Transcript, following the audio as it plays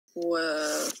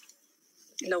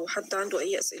ولو حد عنده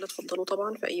أي أسئلة اتفضلوا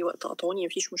طبعا في أي وقت قطعوني،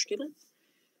 مفيش مشكلة.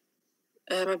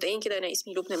 مبدئيا كده أنا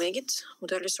اسمي لبنى ماجد،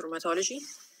 مدرس روماتولوجي،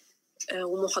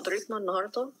 ومحاضرتنا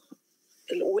النهاردة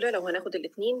الأولى لو هناخد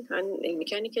الاتنين عن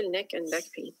الميكانيكال نيك اند باك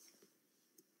بين.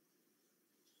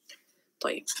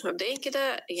 طيب مبدئيا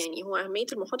كده يعني هو أهمية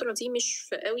المحاضرة دي مش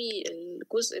في قوي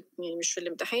الجزء، يعني مش في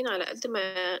الامتحان على قد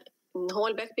ما إن هو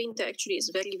الباك بين ده actually is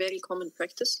very very common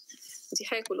practice. دي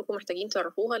حاجة كلكم محتاجين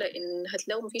تعرفوها، لأن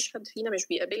هتلاقوا مفيش حد فينا مش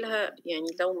بيقابلها، يعني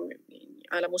لو يعني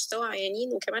على مستوى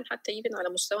عيانين وكمان حتى يبن على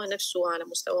مستوى نفسه وعلى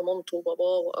مستوى مامته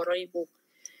وباباه وقرايبه.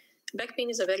 Back pain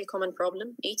is a very common problem.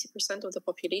 80% of the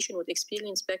population would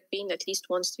experience back pain at least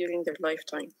once during their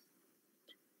lifetime.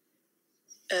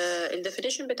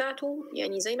 الديفينيشن بتاعته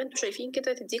يعني زي ما انتم شايفين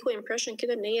كده تديكوا impression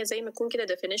كده ان هي زي ما تكون كده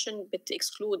definition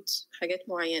بتexclude حاجات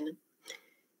معينة.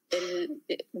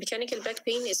 Mechanical back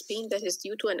pain is pain that is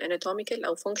due to an anatomical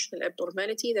أو functional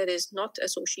abnormality that is not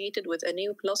associated with a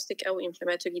neoplastic أو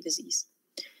inflammatory disease.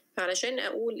 فعلشان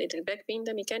أقول إن الباك بين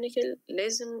ده ميكانيكال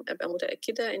لازم أبقى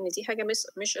متأكدة إن دي حاجة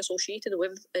مش associated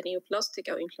with a neoplastic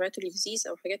أو inflammatory disease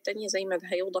أو حاجات تانية زي ما ده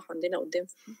هيوضح عندنا قدام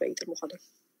في بقية المحاضرة.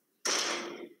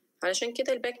 علشان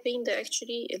كده الباك بين ده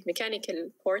actually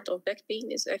الميكانيكال part of back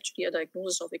pain is actually a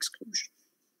diagnosis of exclusion.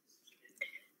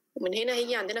 ومن هنا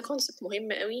هي عندنا كونسبت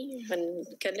مهم قوي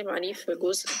هنتكلم عليه في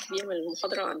جزء كبير من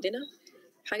المحاضرة عندنا،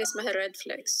 حاجة اسمها الريد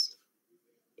فلاكس.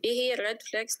 ايه هي الريد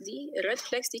فلاكس دي؟ الريد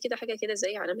فلاكس دي كده حاجة كده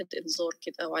زي علامة انذار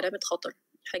كده أو علامة خطر،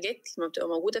 حاجات لما بتبقى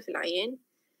موجودة في العيان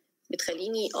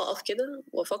بتخليني أقف كده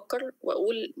وأفكر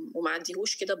وأقول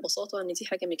ومعديهوش كده ببساطة إن دي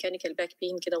حاجة ميكانيكال باك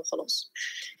بين كده وخلاص.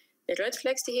 الريد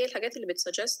فلاكس دي هي الحاجات اللي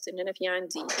بتسجست إن أنا في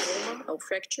عندي trauma أو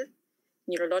fracture،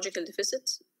 neurological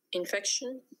deficit،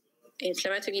 infection،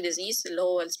 inflammatory disease اللي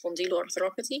هو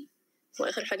السبونديلوارثروباثي،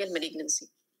 واخر حاجه المالجنسي.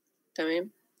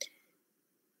 تمام.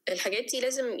 الحاجات دي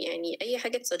لازم يعني اي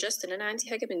حاجه تسجست ان انا عندي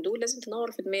حاجه من دول لازم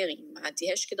تنور في دماغي، ما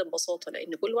اعديهاش كده ببساطه،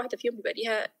 لان كل واحده فيهم بيبقى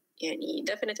ليها يعني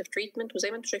definitive treatment،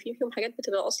 وزي ما انتم شايفين فيهم حاجات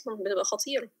بتبقى اصلا بتبقى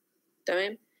خطيره.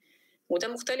 تمام. وده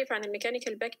مختلف عن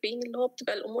الميكانيكال باك بين اللي هو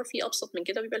بتبقى الامور فيه ابسط من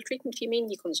كده، بيبقى التريتمنت فيه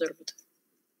mainly conservative.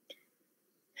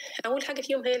 اول حاجه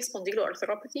فيهم هي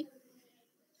السبونديلوارثروباثي.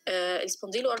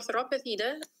 السبونديلوارثروباثي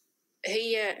ده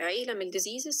هي عيلة من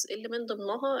الديزيزز اللي من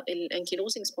ضمنها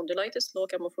الانكيلوزنج سبونديلايتس اللي هو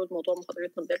كان المفروض موضوع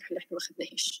محاضرتنا امبارح اللي احنا ما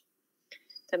خدناهاش.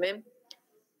 تمام.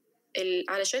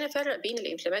 علشان افرق بين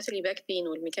الانفلاماتوري باك بين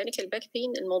والميكانيكال باك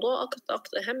بين، الموضوع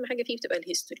اهم حاجه فيه بتبقى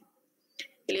الهيستوري.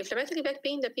 الانفلاماتوري باك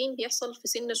بين ده بين بيحصل في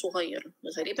سن صغير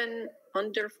غالبا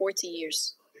under 40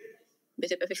 years.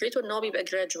 بتبقى فكرته ان هو بيبقى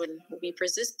gradual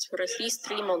وبيبرزست for at least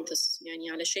 3 months.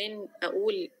 يعني علشان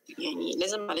اقول يعني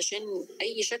لازم علشان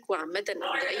اي شكوى عامه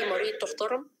عند اي مريض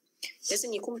تحترم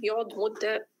لازم يكون بيقعد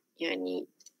مده يعني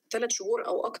 3 شهور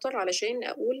او اكتر علشان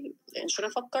اقول يعني عشان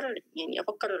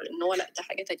افكر ان هو لا ده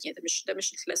حاجه تانية، ده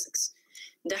مش الكلاسيكس،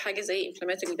 ده حاجه زي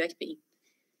inflammatory back pain.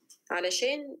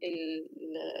 علشان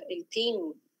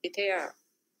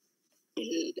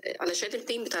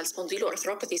البين بتاع السبونديلو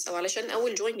ارثروباثيز او علشان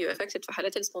اول جوينت بيبقى افكتد في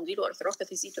حالات السبونديلو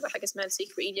ارثروباثيز دي بتبقى حاجه اسمها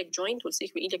السيكرويلياك جوينت،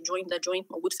 والسيكرويلياك جوينت ده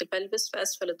جوينت موجود في البلبس في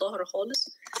اسفل الظهر خالص.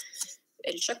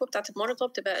 الشكوى بتاعت المرضى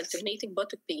بتبقى alternating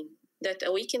buttock pain that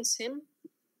awakens him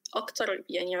اكتر،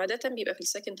 يعني عاده بيبقى في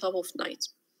السكند هاف اوف نايت.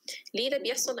 ليه ده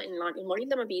بيحصل؟ لان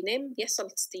المريض لما بينام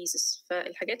بيحصل ستيزس،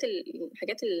 فالحاجات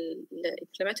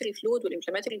الانفلاماتوري فلويد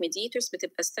والانفلاماتوري ميديتورز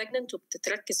بتبقى stagnant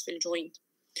وبتتركز في الجوينت،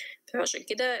 فعشان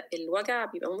كده الوجع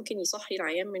بيبقى ممكن يصحي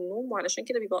العيان من النوم، وعلشان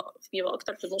كده بيبقى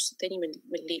اكتر في النص التاني من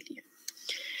الليل.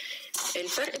 يعني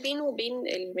الفرق بينه وبين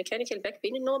الميكانيكال باك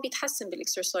بين ان هو بيتحسن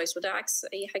بالاكسرسايز، وده عكس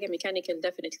اي حاجه ميكانيكال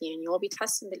ديفينتلي. يعني هو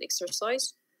بيتحسن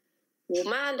بالاكسرسايز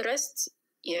ومع الريست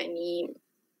يعني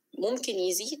ممكن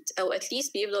يزيد او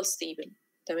اتليست بيفضل ستيبل.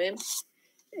 تمام.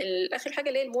 الاخر حاجه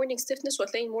اللي هي المورنينج ستيفنس،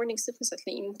 وهتلاقي المورنينج ستيفنس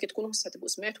هتلاقيه ممكن تكونوا هتبقوا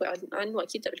سمعتوا عنه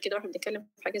اكيد قبل كده واحنا بنتكلم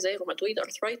في حاجه زي روماتويد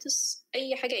ارثرايتس.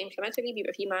 اي حاجه انفلاماتوري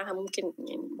بيبقى فيه معاها ممكن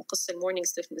يعني مقص المورنينج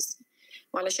ستيفنس،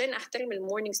 وعلشان احترم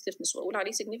المورنينج ستيفنس واقول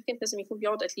عليه significant لازم يكون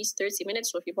بيقعد اتليست 30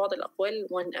 minutes وفي بعض الاقوال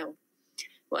 1 hour.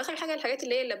 واخر حاجه الحاجات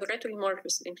اللي هي اللابوراتوري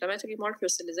ماركرز، الانفلاماتوري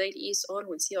ماركرز اللي زي الاي اس ار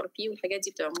والسي ار بي، والحاجات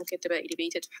دي بتبقى ممكن تبقى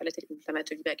elevated في حالات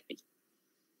الانفلاماتوري باك بين.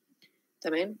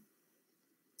 تمام.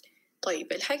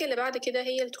 طيب الحاجه اللي بعد كده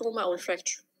هي التروما او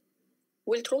الفراكتشر.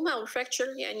 والتروما او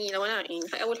الفراكتشر يعني لو انا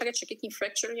يعني اول حاجه تشككني في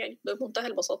فراكتشر يعني بمنتهى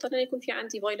البساطه ان يكون في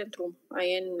عندي فايلنت تروما،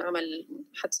 عيان عمل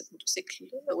حادثه موتوسيكل،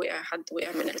 حد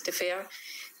وقع من ارتفاع،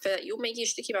 فيوم ما يجي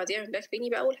يشتكي بعديها من باك بين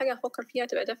يبقى اول حاجه هفكر فيها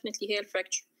تبقى ديفنتلي هي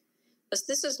الفراكتشر.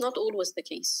 بس this is not always the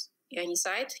case. يعني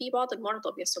ساعات في بعض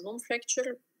المرضى بيحصل لهم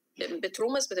فراكتشر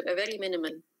بتروماز بتبقى very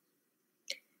minimal.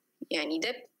 يعني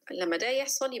ده لما ده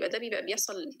يحصل يبقى ده بيبقى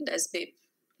بيحصل لاسباب.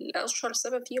 الاشهر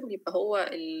سبب فيهم بيبقى هو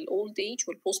الاولد ايج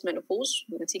والبوست مينوبوز،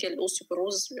 نتيجه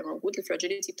للاوستيوبوروز بيبقى موجود،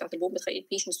 الفراجيليتي بتاعت البون بتخلي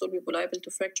البيشنتس دول بيبقوا لايبل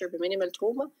تو فراكتشر بمينيمال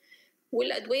تروما،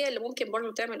 والادويه اللي ممكن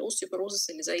برضه تعمل اوستيوبوروز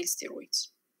اللي زي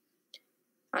الستيرويدز.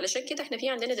 علشان كده احنا في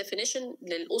عندنا definition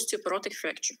للاوستيوبوروتيك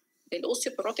fracture.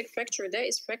 الاوستيوبوروتيك fracture ده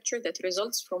is fracture that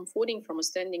results from falling from a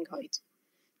standing height.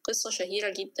 قصة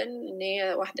شهيرة جدا إن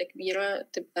هي واحدة كبيرة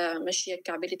تبقى ماشية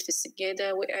اتكعبلت في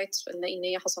السجادة، وقعت، فنلاقي إن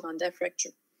هي حصل عندها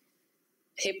fracture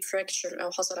hip fracture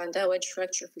أو حصل عندها wedge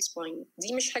fracture في السباين.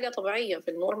 دي مش حاجة طبيعية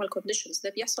في النورمال conditions، ده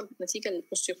بيحصل نتيجة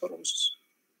للأوستيوبوروسس.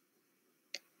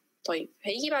 طيب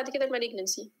هيجي بعد كده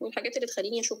المالجنسي، والحاجات اللي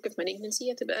تخليني أشك في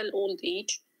مالجنسي هتبقى الأولد ايج،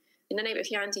 إن أنا يبقى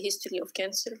في عندي history of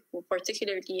cancer،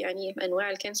 وparticularly يعني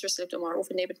أنواع الكانسرز اللي بتبقى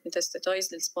معروف إن هي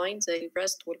بتميتاستاتايز للسباين زي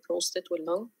البريست والبروستات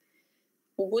واللنج.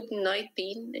 وجود نايت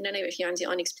بين، ان انا يبقى في عندي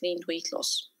unexplained weight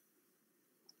loss.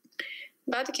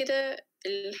 بعد كده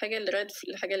الحاجه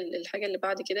اللي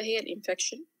بعد كده هي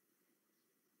الانفكشن،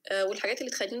 والحاجات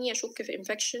اللي تخليني اشك في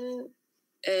انفكشن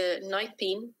نايت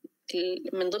بين.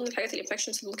 من ضمن الحاجات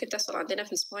الانفكشنز اللي ممكن تحصل عندنا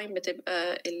في السباين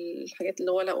بتبقى الحاجات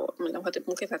اللي هو لو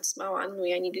ممكن هتسمعوا عنه،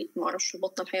 يعني ما اعرفش في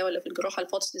البطنه الحقيقه ولا في الجراحه،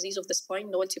 الفوتس ديزيز اوف ذا سباين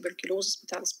اللي هو التيبركلوزس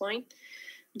بتاع السباين.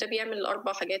 ده بيعمل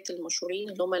الأربع حاجات المشهورين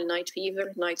اللي هما النايت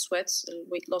فيفر، نايت سويتس،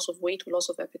 الويت لوس اوف ويت ولوس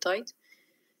اوف ابيتايت.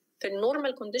 في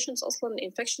النورمال كونديشنز اصلا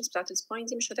الانفكشنز بتاعت السباين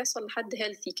دي مش هتحصل لحد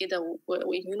هيلثي كده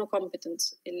واميونو كومبتنت.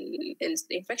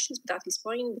 الانفكشنز بتاعت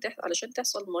السباين علشان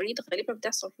تحصل مريض غالبا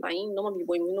بتحصل في العيين اللي هم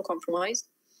بيبقوا اميونو كومبرومايزد.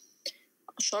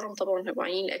 اشهرهم طبعا هيبقوا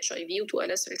عيانين الاتش اي في، وتو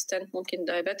الاسر اكستنت ممكن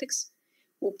دايابيتكس،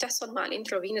 وبتحصل مع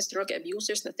الانترافينوس دراج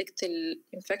ابيوزرز نتيجه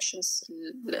الانفكشنز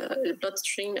البلاد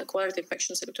ستريم اكوايرد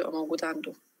انفكشنز اللي بتبقى موجوده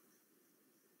عندهم.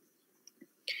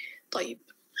 طيب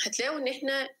هتلاقوا ان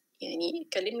احنا يعني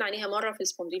اتكلمنا عليها مره في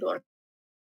السبونديلو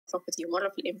ارثروباثي ومره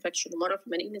في الانفكشن ومره في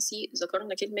المالجنسي،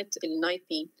 ذكرنا كلمه النايت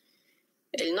بين.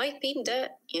 النايت بين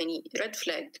ده يعني ريد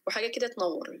فلاج وحاجه كده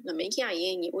تنور. لما يجي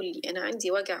عيان يقول لي انا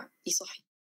عندي وجع يصحي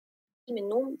من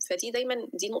النوم، فدي دايما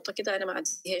دي نقطه كده انا ما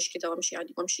اعديهاش كده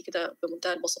وامشي كده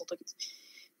بمنتهى البساطه كده.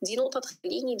 دي نقطه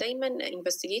تخليني دايما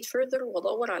انفستيجيت فurther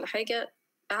وادور على حاجه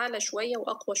اعلى شويه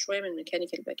واقوى شويه من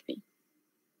الميكانيكال باك بين.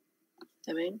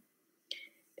 تمام.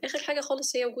 آخر حاجة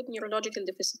خالص هي وجود neurological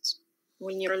deficits،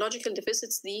 والneurological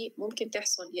deficits دي ممكن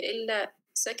تحصل يا إلا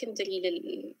secondary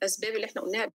للأسباب اللي احنا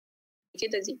قلناها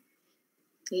كده دي،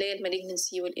 اللي هي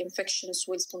المالجنسي والinfections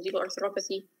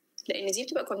والspondyloarthropathy، لأن دي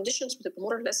بتبقى conditions بتبقى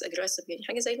more or less aggressive. يعني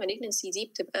حاجة زي المالجنسي دي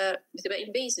بتبقى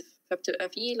invasive، فبتبقى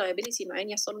في liability معين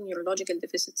يحصل neurological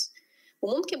deficits.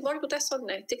 وممكن برضه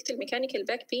تحصل نتيجة الميكانيكال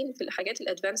باك بين في الحاجات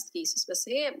الادفانسد كيسز. بس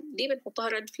هي ليه بنحطها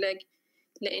ريد فلاج؟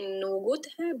 لأن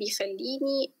وجودها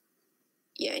بيخليني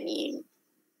يعني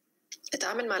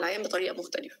أتعامل مع العيان بطريقة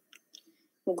مختلفة.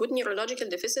 وجود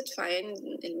neurological deficit في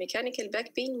عيان الميكانيكال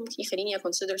باك بين ممكن يخليني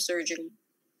أconsider surgery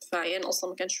في عيان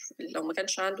أصلا لو ما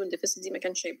كانش عنده الديفيسيت دي ما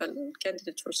كانش هيبقى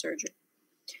candidate for surgery.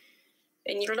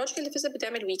 النيورولوجيكال deficit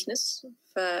بتعمل weakness،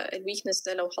 فالweakness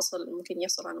ده لو حصل ممكن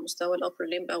يحصل على مستوى الupper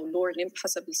limb أو lower limb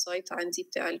حسب السايت عندي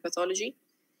بتاع الباثولوجي.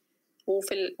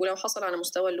 ولو حصل على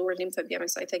مستوى اللور ليم فبيعمل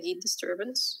ساعتها جيت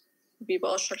ديستربنس،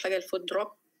 بيبقى اشهر حاجه الفوت دروب.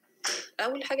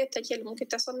 او الحاجه التانية اللي ممكن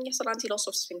تحصل ان يحصل عندي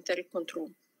loss of sphincteric control.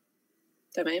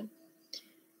 تمام.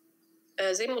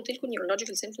 زي ما قلت لكم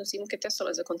neurological symptoms دي ممكن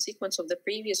تحصل as a consequence of the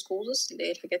previous causes اللي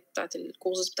هي الحاجات بتاعت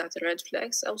الكوزز بتاعت الريد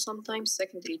فلاجز، او sometimes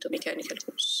secondary to mechanical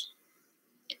cause.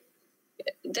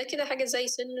 ده كده حاجه زي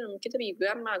سن كده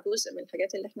بيجمع جزء من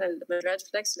الحاجات اللي احنا من الريد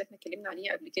فلاجز اللي احنا اتكلمنا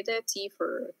عليها قبل كده. تي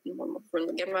فور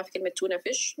نجمع في كلمه تونا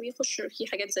فيش، ويخش في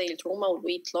حاجات زي التروما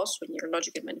والويت لوس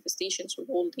والنيورولوجيكال مانيفستيشنز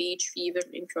والاولد ايج فيفر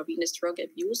انترافينوس دراج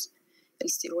ابيوز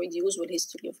الستيرويد يوز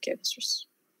والهيستوري اوف كانسرز.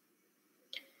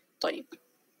 طيب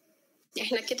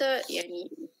احنا كده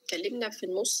يعني اتكلمنا في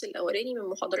النص الاولاني من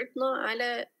محاضرتنا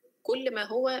على كل ما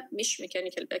هو مش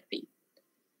ميكانيكال باك بين.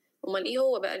 امال ايه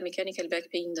هو بقى الميكانيكال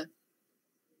باك بين ده؟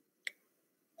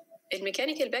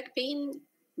 الميكانيكال باك بين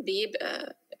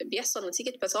بيحصل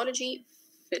نتيجة باثولوجي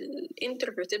في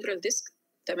الانترفيرتبرال ديسك،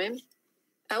 تمام،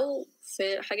 أو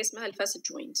في حاجة اسمها الفاسد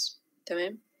جوينتس.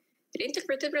 تمام.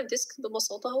 الانترفيرتبرال ديسك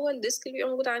ببساطة هو الديسك اللي بيبقى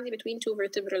موجود عندي between two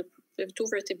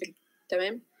vertebrae،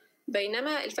 تمام.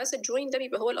 بينما الفاسد جوينت ده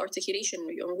بيبقى هو الارتكيوليشن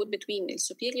اللي بيبقى موجود between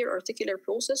السوبيريور articular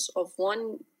process of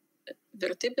one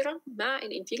vertebra مع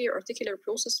الانفيريور articular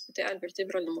process بتاع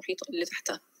الفرتبرا المحيطة اللي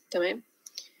تحتها. تمام.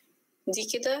 دي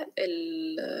كده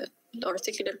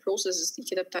الارتيكولار بروسيس دي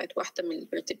كده بتاعت واحده من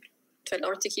الفرتبرا.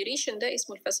 فالارتيكيوليشن ده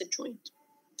اسمه الفاسد جوينت.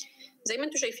 زي ما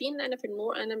انتم شايفين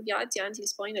انا بيعدي عندي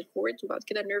السباينال كورد، وبعد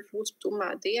كده النيرف روتس بتقوم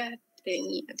معديه.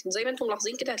 يعني زي ما انتم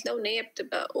ملاحظين كده هتلاقوا ان هي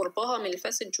بتبقى قربها من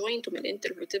الفاسد جوينت ومن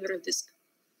الانترفيرتبرال ديسك.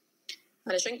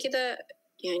 علشان كده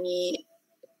يعني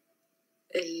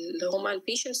اللي هما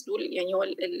البيشنتس دول،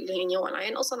 يعني هو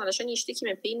العيان اصلا علشان يشتكي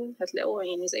من بين هتلاقوا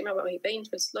يعني زي ما بقى يبين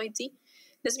في السلايد دي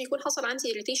لازم يكون حصل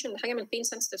عندي irritation لحاجه من البين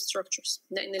sensitive structures،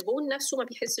 لان البون نفسه ما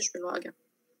بيحسش بالوجع،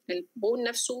 البون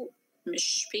نفسه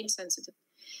مش pain sensitive.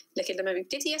 لكن لما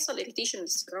بيبتدي يحصل irritation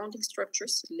للsurrounding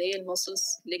structures اللي هي المسلز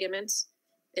ligaments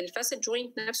الفاسد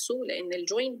جوينت نفسه، لان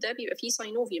الجوينت ده بيبقى فيه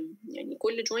ساينوفيوم، يعني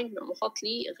كل جوينت بيبقى محاط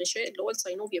ليه غشاء اللي هو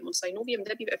الساينوفيوم، والساينوفيوم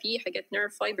ده بيبقى فيه حاجات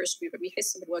نيرف فايبرز بيبقى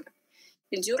بيحس بالوجع.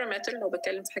 الديورا ماتر لو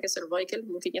بتكلم في حاجه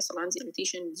سيرفايكال ممكن يحصل عندي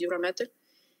irritation الديورا ماتر،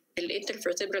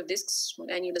 الانترفيرتبرال ديسكس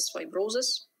والانيولس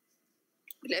فايبروزس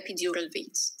والابيديورال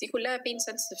فينز، دي كلها بين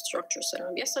سنسيتيف ستراكشرز.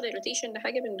 لما بيحصل irritation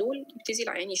لحاجه من دول يبتدي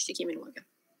العيان يشتكي من وجع.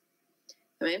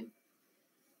 تمام؟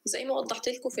 زي ما وضحت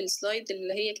لكم في السلايد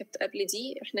اللي هي كانت قبل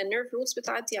دي، احنا النيرف روتس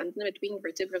بتعدي عندنا between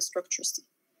vertebral structures دي،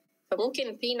 فممكن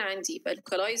البين عندي يبقى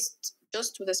localized just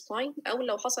to the spine، او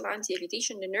لو حصل عندي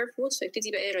irritation للنيرف روتس فيبتدي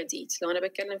يبقى يراديت. لو انا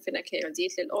بتكلم في نك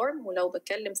هيراديت للارم، ولو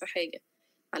بتكلم في حاجه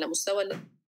على مستوى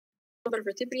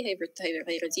الفرتبري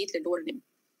هيراديت لللور ليمب.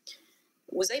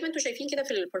 وزي ما انتم شايفين كده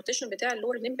في البارتيشن بتاع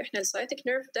اللور ليمب، احنا السciatic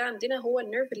نيرف ده عندنا هو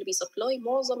النيرف اللي بيسبلاي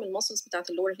معظم المسلز بتاعت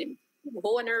اللور ليمب،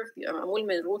 وهو نيرف بيبقى معمول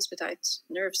من الروتس بتاعت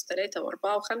نيرفز 3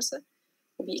 و4 و5،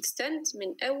 وبيكستند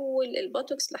من اول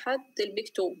الباتوكس لحد البيك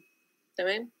تو.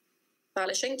 تمام؟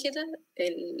 فعلشان كده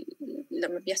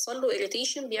لما بيحصل له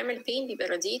irritation بيعمل pain بيبقى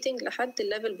radiating لحد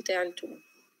الليفل بتاع التو.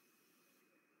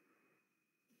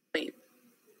 طيب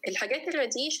الحاجات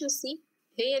الراديشنز دي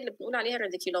هي اللي بنقول عليها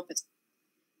radiculopathy.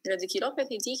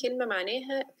 الراديكيولوباثي دي كلمة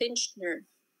معناها pinched nerve،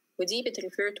 ودي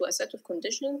بتrefer to a set of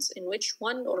conditions in which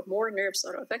one or more nerves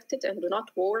are affected and do not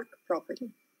work properly.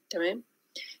 تمام؟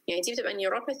 يعني دي بتبقى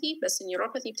neuropathy، بس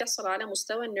النيوروباثي بتحصل على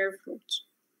مستوى النيرف روت.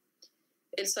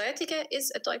 السciatica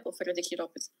is a type of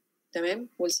radiculopathy. تمام؟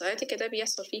 والسciatica ده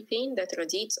بيحصل فيه pain that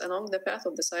radiates along the path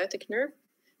of the sciatic nerve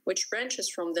which branches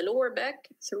from the lower back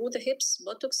through the hips,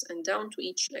 buttocks and down to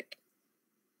each leg.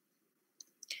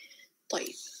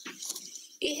 طيب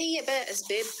ايه هي بقى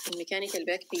اسباب الميكانيكال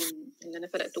باك بين اللي انا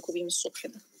فرقتكم بيه من الصبح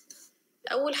ده؟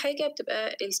 اول حاجه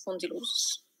بتبقى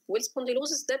السبونديلوزس،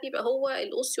 والسبونديلوزس ده بيبقى هو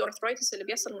الاوستيوارثرايتس اللي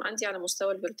بيحصل عندي على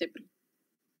مستوى الفرتبري.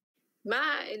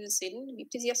 مع السن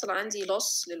بيبتدي يحصل عندي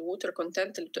لوس للووتر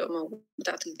كونتنت اللي بتبقى موجوده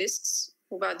بتاعه الديسكس،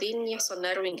 وبعدين يحصل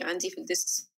ناروينج عندي في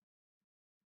الديسكس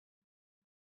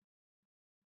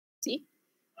دي،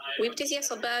 ويبتدي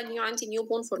يحصل بقى عندي نيو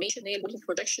بون فورميشن، هي البون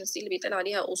بروجكشنز دي اللي بيتقال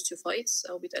عليها اوستيوفايتس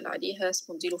او بيتقال عليها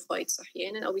سبونديلوفايتس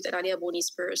احيانا، او بيتقال عليها بوني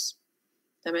سبيرز.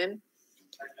 تمام؟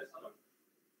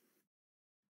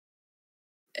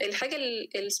 الحاجه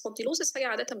السبونديلوزس حاجه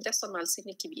عاده بتحصل مع السن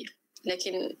الكبير،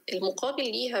 لكن المقابل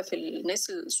ليها في الناس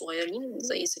الصغيرين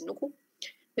زي سنكم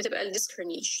بتبقى الديسك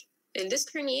هرنيشن.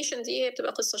 الديسك هرنيشن دي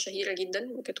بتبقى قصه شهيره جدا،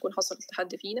 ممكن تكون حصلت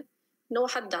لحد فينا، ان هو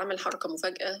حد عمل حركه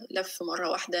مفاجاه، لف مره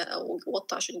واحده او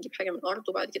وطى عشان يجيب حاجه من الارض،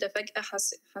 وبعد كده فجاه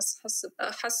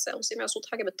حس او سمع صوت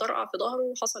حاجه بتطرقع في ظهره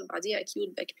وحصل بعديها اكيوت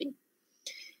باك بين.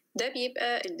 ده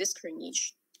بيبقى الديسك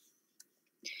هرنيشن.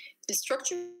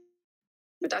 الستراكشر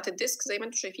بتاعت الديسك زي ما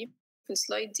انتم شايفين في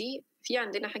السلايد دي، في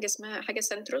عندنا حاجه اسمها حاجه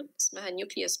سنترال اسمها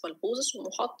نيوكليوس بالبوزس،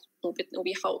 ومحاط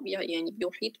يعني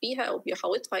بيحيط بيها او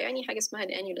بيحاوطها يعني حاجه اسمها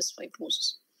الانيولس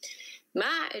فايبروزس.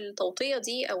 مع التوطيه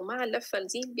دي او مع اللفه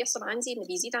دي بيحصل عندي ان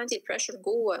بيزيد عندي البريشر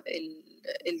جوه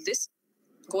الديسك،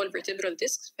 جوه الفرتبرال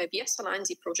ديسك، فبيحصل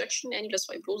عندي بروجكشن انيولس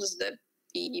فايبروزس ده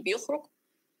بيخرج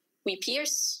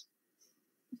ويبيرس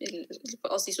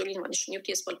قصدي سوري معلش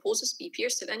نيوكليوس بالبوزس،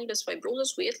 بيبيرس الانيولس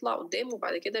فايبروزس ويطلع قدام،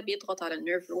 وبعد كده بيضغط على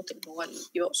النيرف روت اللي هو اللي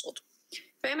بيبقى قصاده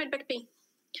فيعمل باك بين.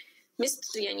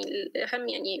 يعني الاهم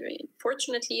يعني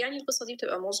fortunately يعني القصه دي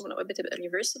بتبقى معظم الاوقات بتبقى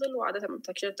ريفرسبل، وعاده ما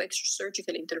بتحتاجش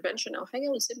سيرجيكال انترفنشن او حاجه،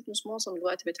 والسيمبتومز معظم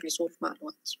الوقت بتريسولف مع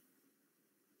الوقت.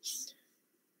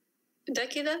 ده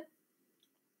كده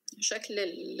شكل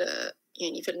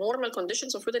يعني في النورمال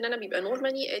كونديشنز المفروض ان انا بيبقى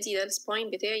نورمالي ادي ده السباين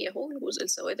بتاعي اهو، الجزء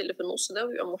السواد اللي في النص ده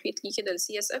ويبقى محيط ليه كده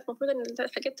السي اس اف، المفروض ان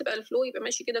الحاجات تبقى الفلو يبقى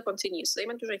ماشي كده كونتينيوس زي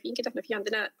ما انتم شايفين كده. احنا في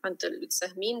عندنا عند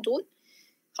السهمين دول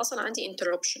حصل عندي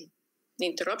انتربشن،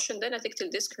 الانتربشن ده نتيجه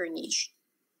الديسك هرنيشن.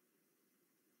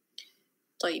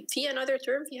 طيب في another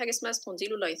term، في حاجه اسمها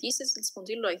spondylolisthesis.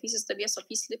 السبونديلولايثيسيس ده بيحصل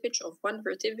فيه slippage of one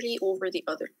vertebrae over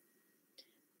the other.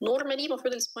 نورمالي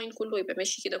المفروض السباين كله يبقى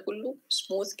ماشي كده كله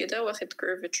سموث كده واخد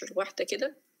كيرفتشر واحده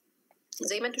كده،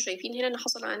 زي ما انتم شايفين هنا ان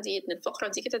حصل عندي ان الفقره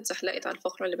دي كده اتزحلقت على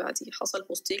الفقره اللي بعديها، حصل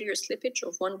posterior slippage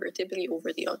of one vertebrae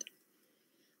over the other.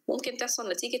 ممكن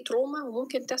تحصل نتيجه تروما،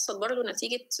 وممكن تحصل برضه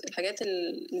نتيجه الحاجات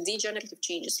الديجنريتيف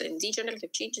تشينجز، لان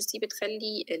الديجنريتيف تشينجز دي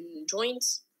بتخلي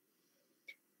الجوينتس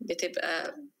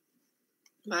بتبقى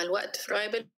مع الوقت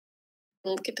فرايبل،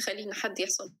 ممكن تخلي ان حد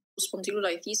يحصل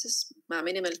سبونديلولايثيسيس مع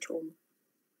مينيمال تروما.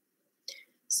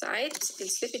 ساعات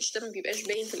السليبج ده ما بيبقاش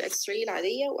باين في الاكس راي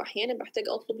العاديه، واحيانا بحتاج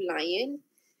اطلب للعيان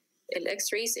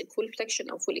الاكس رايز ان فول فليكشن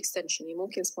او فول اكستنشن. يعني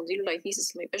ممكن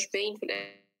سبونديلولايتيسيس ما يبقاش باين في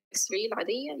الاكس راي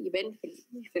العاديه، يبان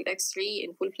في الاكس راي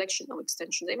ان فول فليكشن او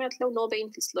اكستنشن، زي ما هتلاقوا ان هو باين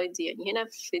في السلايد دي. يعني هنا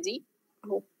في دي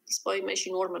اهو السباين ماشي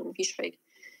نورمال مفيش حاجه،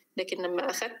 لكن لما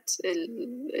اخدت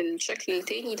الشكل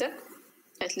التاني ده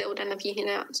هتلاقوا ان انا في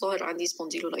هنا ظاهر عندي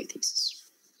سبونديلولايتيسيس.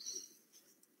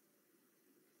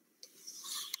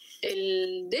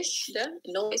 الدش ده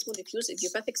اللي هو اسمه diffuse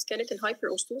idiopathic skeletal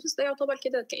hyperostosis ده يعتبر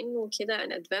كده كأنه كده an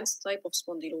advanced type of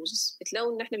spondylosis.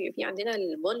 بتلاقوا ان احنا بيبقى في عندنا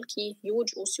البالكي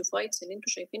huge osteophytes اللي انتوا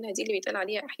شايفينها دي، اللي بيتقال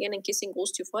عليها احيانا kissing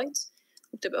osteophytes،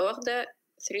 وبتبقى واخده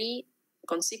 3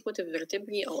 consecutive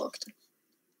vertebrae او اكتر.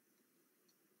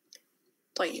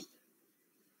 طيب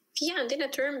في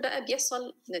عندنا term بقى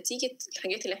بيحصل نتيجه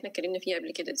الحاجات اللي احنا اتكلمنا فيها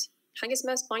قبل كده دي، حاجه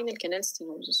اسمها spinal canal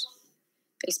stenosis.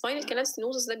 السباينال كانال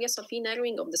ستينوزس ده بيحصل فيه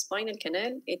narrowing of the spinal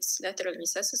canal, its lateral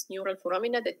recesses, neural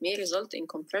foramina that may result in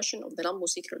compression of the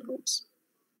lumbosacral roots.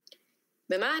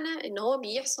 بمعنى ان هو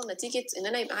بيحصل نتيجه ان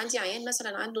انا يبقى عندي عيان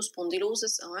مثلا عنده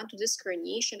سبونديلوزس او عنده disc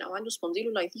herniation او عنده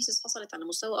سبونديلولايتيسيس حصلت على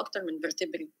مستوى اكتر من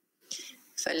فيرتبري،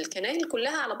 فالكنال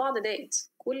كلها على بعض ضاقت،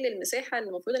 كل المساحه اللي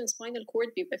المفروض ان السباينال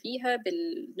كورد بيبقى فيها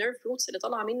بالنيرف روتس اللي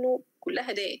طالعه منه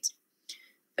كلها ضاقت،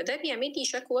 فده بيعمل لي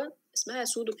شكوى اسمها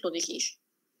سودو كلوديكيشن.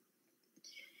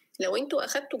 لو انتوا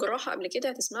اخدتوا جراحه قبل كده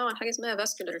هتسمعوا عن حاجه اسمها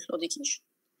فاسكولار كلوديكيشن.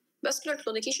 فاسكولار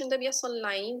كلوديكيشن ده بيحصل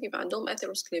للعيانين بيبقى عندهم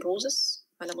اثيروسكليروزس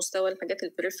على مستوى الحاجات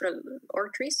البريفرال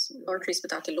الارتريز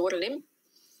بتاعت اللور ليم،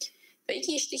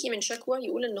 فيجي يشتكي من شكوى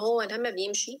يقول ان هو لما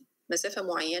بيمشي مسافه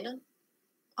معينه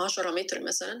 10 متر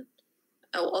مثلا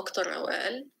او اكتر او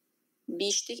اقل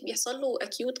بيشتكي بيحصل له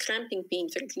acute cramping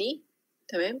pain في رجليه،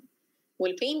 تمام،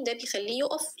 والبين ده بيخليه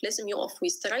يقف، لازم يقف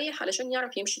ويستريح علشان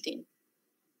يعرف يمشي تاني.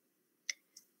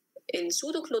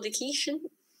 السودو كلوديكيشن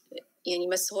يعني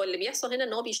بس هو اللي بيحصل هنا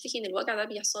ان هو بيشتكي ان الوجع ده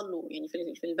بيحصل له يعني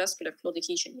في الفاسكولار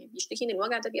كلوديكيشن، يعني بيشتكي ان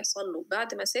الوجع ده بيحصل له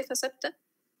بعد مسافه ثابته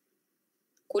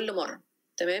كل مره،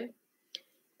 تمام.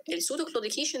 السودو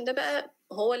كلوديكيشن ده بقى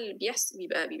هو اللي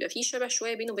بيبقى فيه شبه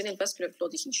شويه بينه وبين الفاسكولار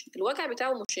كلوديكيشن، الوجع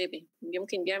بتاعه مشابه،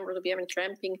 ممكن بيعمل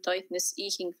كرامبينج، تايتنس،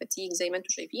 ايكينج، فاتيج زي ما انتم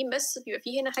شايفين، بس بيبقى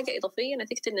فيه هنا حاجه اضافيه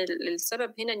نتيجه ان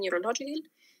السبب هنا نيورولوجيكال،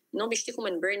 انهم بيشتكوا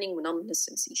من بيرنينج ونمبنس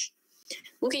سنسيشن.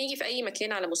 ممكن يجي في اي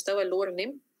مكان على مستوى اللور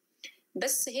ليم،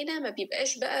 بس هنا ما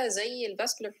بيبقاش بقى زي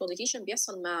الفاسكولار كلوديكيشن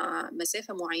بيحصل مع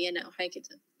مسافه معينه او حاجه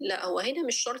كده، لا هو هنا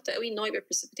مش شرط قوي ان هو يبقى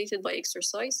precipitated by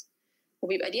exercise،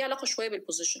 وبيبقى ليه علاقه شويه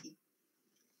بالبوزيشن.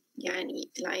 يعني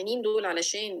العيانين دول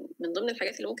علشان من ضمن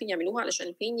الحاجات اللي ممكن يعملوها علشان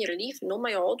البين ريليف ان هم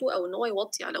يقعدوا او ان هو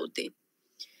يوطي على قدام،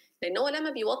 لان هو لما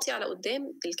بيوطي على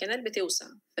قدام الكنال بتوسع،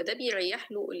 فده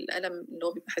بيريح له الالم اللي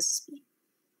هو بيبقى حاسس بيه،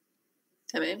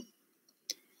 تمام.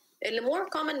 اللي مور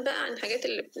كومن بقى عن الحاجات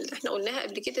اللي احنا قلناها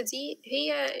قبل كده دي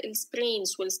هي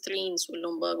السبرينز والسترينز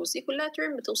واللومباروز، دي كلها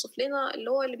تيرم بتوصف لنا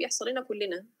اللي هو اللي بيحصل لنا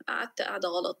كلنا، قعدت قاعده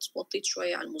غلط، وطيت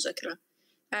شويه على المذاكره،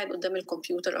 قاعد قدام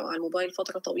الكمبيوتر او على الموبايل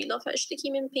فتره طويله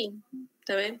فاشتكي من بين،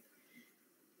 تمام.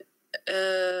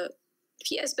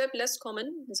 في اسباب less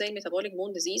common زي الميتابوليك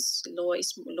بون ديزيز اللي هو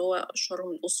اسمه اللي هو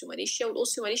اشهرهم الاوستيوماليشيا،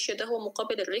 والاوستيوماليشيا ده هو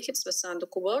مقابل الريكتس بس عند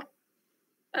الكبار،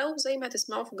 او زي ما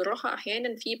هتسمعوا في الجراحه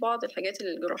احيانا في بعض الحاجات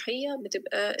الجراحيه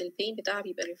بتبقى البين بتاعها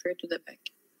بيبقى referred to the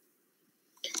back.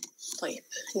 طيب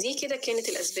دي كده كانت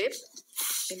الاسباب،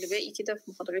 اللي باقي كده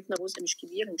في محاضرتنا جزء مش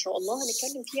كبير ان شاء الله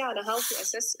هنتكلم فيه على how to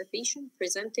assess a patient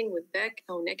presenting with back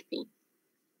او neck pain.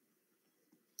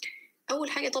 اول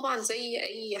حاجه طبعا زي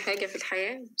اي حاجه في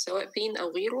الحياه سواء pain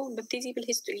او غيره ببتدي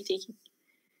بالهيستوري تيكينج،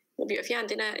 وبيبقى في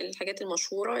عندنا الحاجات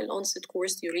المشهورة الأونست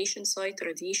course duration site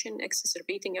radiation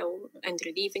exacerbating أو and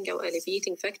relieving أو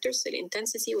alleviating factors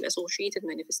الintensity والassociated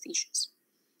manifestations.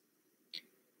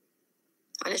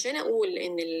 علشان أقول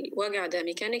إن الوجع ده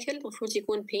mechanical المفروض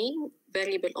يكون pain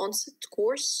variable onset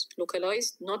course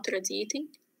localized not radiating،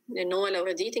 لأن هو لو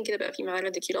radiating كده بقى في معاه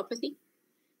radiculopathy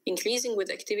increasing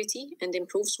with activity and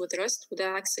improves with rest، وده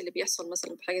عكس اللي بيحصل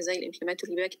مثلا في حاجة زي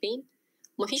الانفلاماتوري باك pain.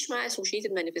 ومفيش معاه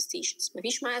associated manifestations،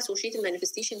 مفيش معاه associated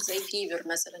manifestations زي fever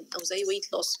مثلا أو زي weight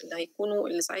loss اللي هيكونوا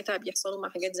اللي ساعتها بيحصلوا مع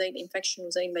حاجات زي الانفكشن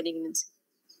وزي المالجنسي،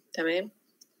 تمام.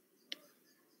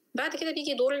 بعد كده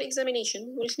بيجي دور الاكزامينيشن،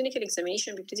 والكلينيكال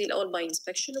اكزامينيشن بيبتدي الأول باي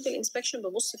انسبكشن، وبالانسبكشن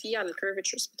ببص فيه على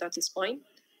الكيرفتشرز بتاعت السباين،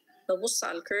 ببص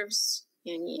على الكيرفز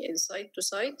يعني السايد تو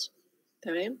سايد،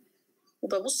 تمام،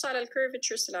 وببص على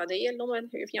الكيرفتشرز العادية اللي هم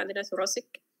في عندنا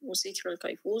ثوراسيك وسيكرال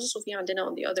كايفوزس، وفي عندنا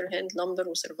on the other hand lumbar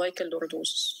وسيرفايكال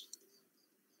لوردوزس.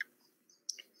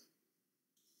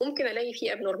 ممكن الاقي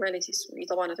فيه abnormalities، ودي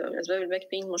طبعا هتبقى من اسباب الباك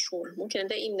بين مشهور. ممكن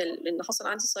الاقي ان حصل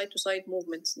عندي side to side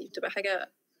movements، دي بتبقى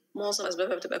حاجه معظم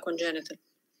اسبابها بتبقى congenital،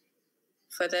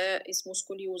 فده اسمه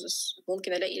سكوليوزس.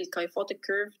 ممكن الاقي الكايفوتيك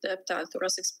كيرف ده بتاع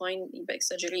الثوراسيك سباين يبقى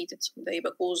exaggerated وده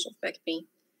يبقى cause of back pain.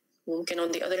 ممكن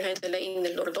on the other hand الاقي ان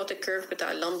اللوردوتيك كيرف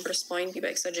بتاع اللامبر سباين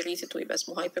بيبقى exaggerated ويبقى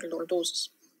اسمه hyperlordosis.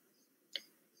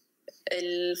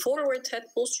 الفورورد هيد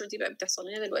بوستر دي بقى بتحصل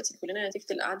لنا دلوقتي كلنا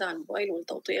نتيجه القعده على الموبايل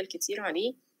والتوطئه الكتير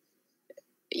عليه.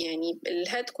 يعني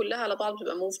الهيد كلها على بعض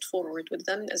بتبقى موفد فورورد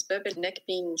وده من اسباب النك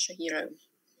بين الشهيره قوي.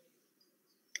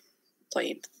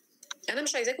 طيب انا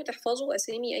مش عايزاكم تحفظوا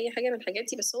اسامي اي حاجه من الحاجات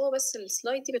دي، بس هو بس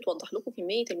السلايد دي بتوضح لكم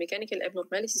كميه الميكانيكال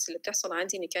ابنورماليتيز اللي بتحصل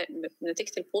عندي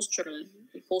نتيجه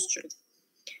البوستشر دي.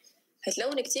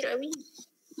 هتلاقوا ان كتير قوي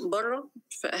بره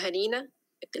في اهالينا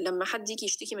لما حد يجي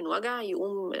يشتكي من وجع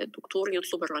يقوم الدكتور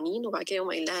يطلب الرنين وبعد كده يقوم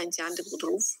قايل لها انت عندك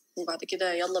غضروف وبعد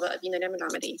كده يلا بقى بينا نعمل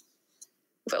عمليه.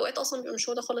 وفي اوقات اصلا بيبقى مش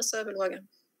هو ده خالص سبب الوجع.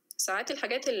 ساعات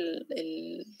الحاجات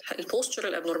البوستشر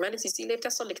الابنورماليتيز دي اللي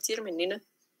بتحصل لكتير مننا،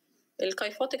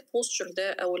 الكايفوتيك بوستشر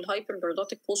ده او الهايبر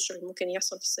لوردوتيك بوستشر اللي ممكن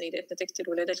يحصل في السيدات نتيجه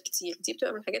الولاده الكتير، دي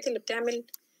بتبقى من الحاجات اللي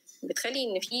بتخلي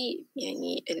ان في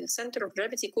يعني السنتر اوف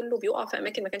جرافيتي كله بيقع في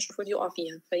اماكن ما كانش المفروض يقع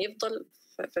فيها، فيفضل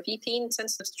ففي بين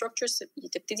سنسيتيف ستراكشرز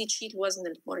تبتدي تشيل وزن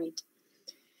المريض.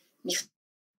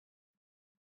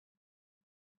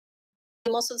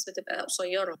 الماسلز بتبقى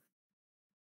قصيره،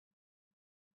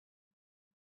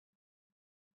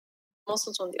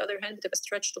 muscles on the other hand بتبقى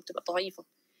stretched وبتبقى ضعيفه،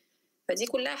 فدي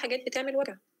كلها حاجات بتعمل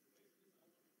وجع.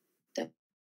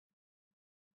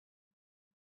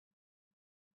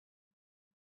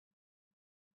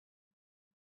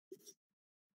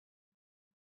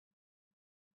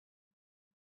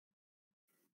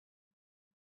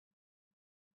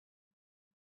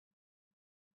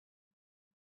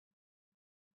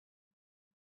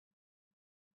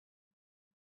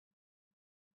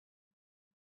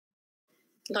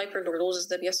 الهايبرلوردوزس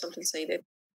ده بيحصل في السيدات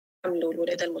الحمل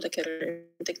والولاده المتكرره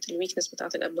نتيجه الويكنس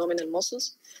بتاعه الابدومينال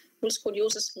ماسلز.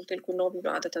 والسكوليوزس قلت لكم ان هو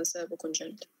بيبقى عاده سببه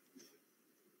كونجنت.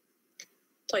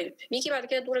 طيب نيجي بعد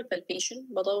كده دور البالبيشن،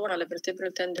 بدور على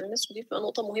vertebral tenderness ودي بتبقى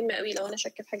نقطه مهمه قوي لو انا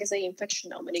شاكه في حاجه زي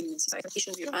انفكشن او malignancy.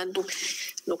 البالبيشن بيبقى عنده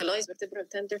localized vertebral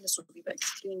tenderness وبيبقى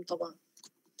extreme طبعا.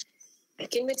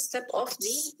 كلمه step off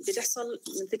دي بتحصل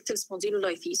نتيجه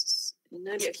السبونديلولايثيسس، ان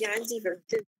انا بيبقى في عندي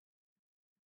vertebral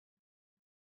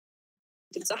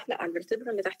بتتزحلق على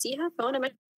الفرتبرا اللي تحتيها، فانا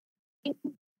ماشي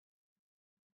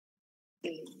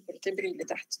الفرتبري اللي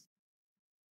تحت.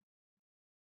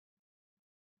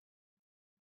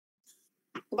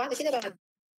 وبعد كده بعد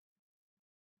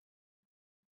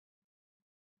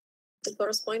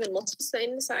الباراسباينال ماسلز،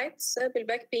 لان ساعات سبب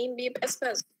الباك بين بيبقى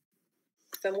سبازم،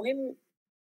 فمهم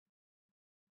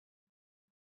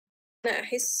انا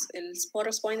احس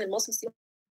الباراسباينال ماسلز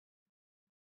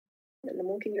اللي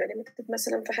ممكن يبقى ليميتد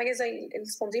مثلا في حاجه زي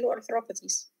السبونديلو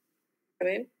ارثروباثيز.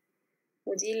 تمام،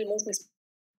 ودي الموفمنت.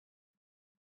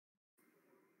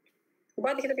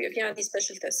 وبعد كده بيبقى في عندي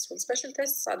سبيشال تيست، والسبيشال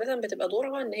تيست عاده بتبقى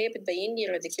دورها ان هي بتبين لي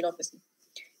الراديكيولوباثي.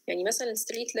 يعني مثلا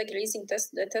ستريت لاج ريزنج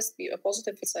تيست، ده تيست بيبقى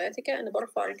بوزيتيف في السciatica، انا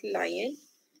برفع رجل العيان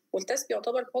والتيست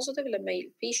بيعتبر بوزيتيف لما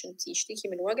البيشنت يشتكي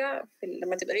من وجع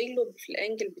لما تبقى رجله في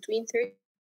الانجل بتوين 30.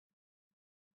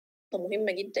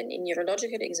 مهمه جدا ان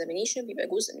النيورولوجيكال اكزامينيشن بيبقى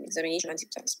جزء من الاكزامينيشن عندي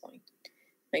بتاع السباين.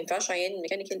 ما ينفعش عيان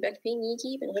ميكانيكال باك بين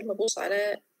يجي من غير ما ابص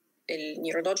على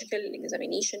النيورولوجيكال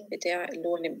اكزامينيشن بتاع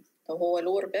اللور ليمب لو هو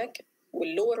لور باك،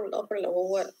 واللور والابر لو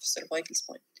هو في السيرفايكال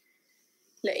سباين.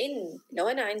 لان لو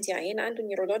انا عندي عيان عنده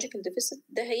neurological deficit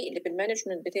ده هيقلب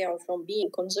المانجمنت بتاعه from being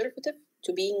conservative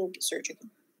to being surgical.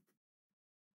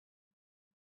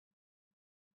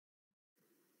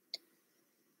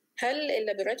 هل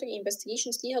اللابوراتوري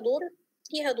انفستيجيشنز ليها دور؟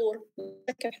 ليها دور.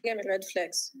 شك في حاجه من الريد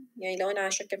فلاجز، يعني لو انا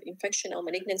شاكه في انفكشن او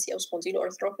malignancy او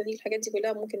spondyloarthropathy، الحاجات دي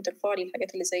كلها ممكن ترفع لي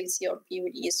الحاجات اللي زي الCRP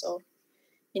والESR.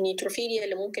 النيوتروفيليا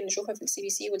اللي ممكن نشوفها في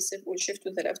الCBC والشيفت تو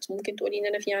ذا ليفت ممكن تقولي ان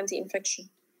انا في عندي انفكشن،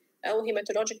 او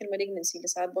hematological malignancy اللي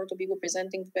ساعات برضه بيجوا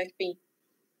presenting back pain.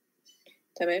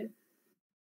 تمام.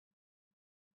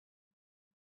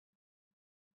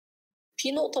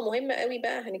 في نقطة مهمة قوي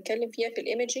بقى هنتكلم فيها في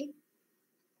الإيميجينج.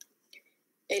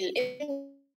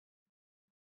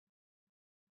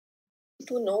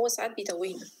 إن هو ساعات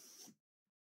بيتوهنا.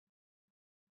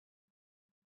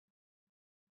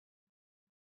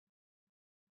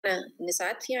 إن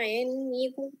ساعات في عيان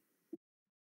يجوا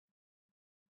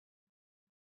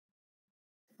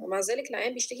ومع ذلك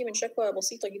العيان بيشتكي من شكوى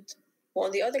بسيطة جدا، و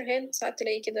on the other hand ساعات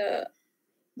تلاقي كده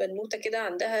بنوتة كده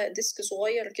عندها ديسك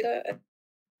صغير كده،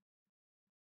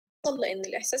 لأن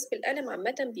الإحساس بالألم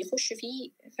عامة بيخش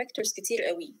فيه فاكتورز كتير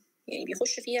قوي. يعني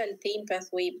بيخش فيها البين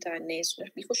باثوي بتاع الناس،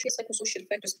 بيخش فيها سايكوسوشيال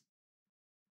فاكتورز.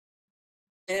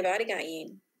 أنا بعالج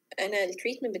عيان، أنا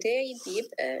التريتمنت بتاعي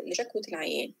بيبقى لشكوى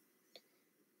العيان،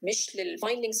 مش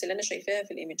للفايندنجز اللي انا شايفاها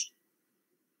في الايمج.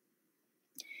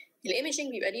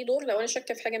 الايمجنج بيبقى ليه دور لو انا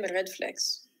شاكه في حاجه من الريد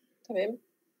فلاجز، تمام، اللي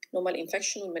هما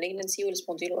الانفكشن والمالجنسي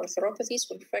والسبونديلو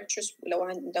ارثروباثيز والفراكتشرز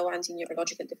لو عندي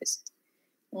نيورولوجيكال ديفيسيت.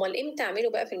 امال امتى اعمله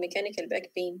بقى في الميكانيكال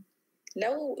باك بين؟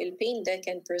 لو البين ده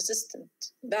كان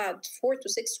persistent بعد 4 to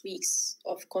 6 weeks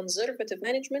of conservative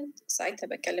management، ساعتها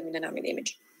بتكلم ان انا اعمل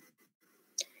imaging.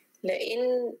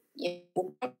 لان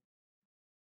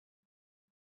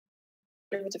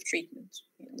conservative treatment،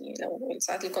 يعني لو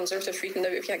ساعات الconservative treatment ده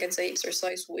بيبقى فيه حاجات زي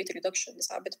exercise و weight reduction،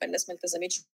 ساعات بتبقى الناس ما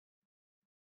التزمتش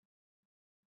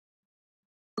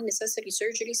necessary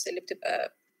surgeries اللي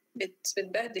بتبقى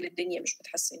بتبهدل الدنيا مش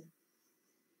بتحسنها.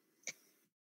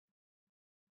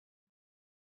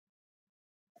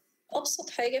 ابسط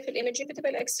حاجه في الايمجنج بتبقى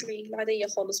الاكس راي العاديه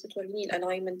خالص، بتوريني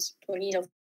الالاينمنت، بتوريني لو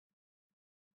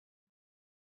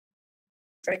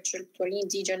fracture، بتوريني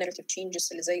degenerative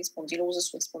changes اللي زي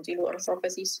spondylosis والسبونديلو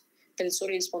ارثروباثيز،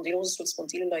 سوري السبونديلوزس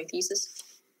والسبونديلولايتيسس.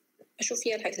 اشوف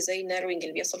فيها الحاجات زي الناروينج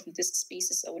اللي بيحصل في الديسك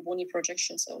سبيسز او البوني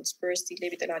بروجكشنز او السبيرستي اللي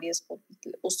بيتقال عليها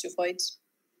الاوستيوفايتس.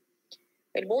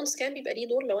 البون سكان بيبقى ليه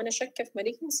دور لو انا شاكه في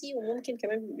مالجنسي، وممكن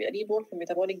كمان بيبقى ليه دور في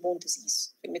الميتابوليك بون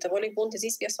ديزيز. في الميتابوليك بون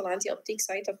ديزيز بيحصل عندي ابتيك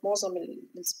ساعتها في معظم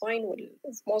السباين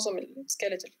وفي معظم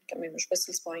السكيلتال كمان، مش بس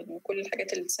السباين، وكل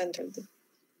الحاجات السنترال دي.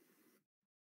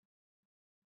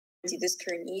 عندي ديسك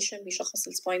هرنيشن بيشخص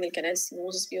السباينال كانال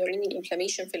ستينوزس، بيوريني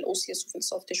الانفلاميشن في الاوسيوس وفي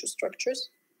السوفت تيشو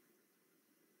ستراكشرز.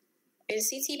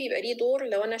 السي تي بيبقى ليه دور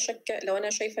لو انا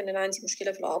شايفه ان انا عندي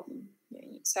مشكله في العظم.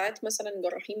 يعني ساعات مثلا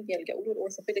جراحين بيلجأوا له،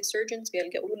 الاورثوبيديك سيرجنز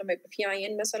بيلجأوا له لما يبقى في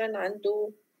عيان مثلا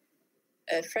عنده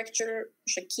فراكتشر،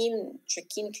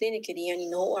 شاكين كلينيكالي يعني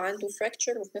ان هو عنده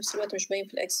فراكتشر وفي نفس الوقت مش باين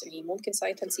في الاكس راي، ممكن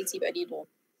ساعتها السي تي يبقى ليه دور.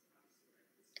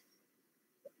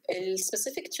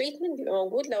 السبيسيفيك تريتمنت بيبقى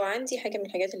موجود لو عندي حاجه من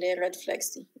الحاجات اللي هي الريد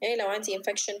فلاجز دي، يعني لو عندي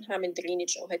انفكشن هعمل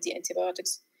درينج او هدي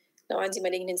انتيبيوتكس، لو عندي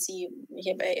malignancy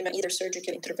يبقى اما either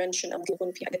surgical intervention او ممكن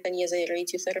يكون في حاجات تانية زي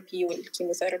الراديوثيرابي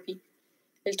والكيموثيرابي.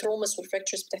 التروماس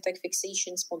والفراكتشرز بتحتاج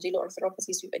فيكسيشن، سبونديلو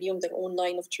ارثروباثيز بيبقى ليهم their own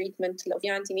line of treatment. لو في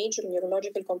عندي major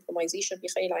neurological compromisation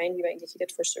بيخلي العيان بيبقى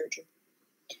indicated for surgery.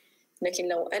 لكن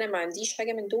لو انا ما عنديش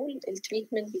حاجه من دول،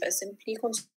 التريتمنت بيبقى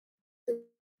simply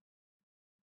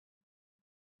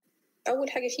اول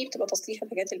حاجه فيه بتبقى تصليح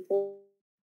الحاجات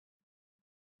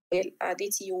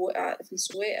قعدتي في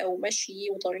السواقه ومشي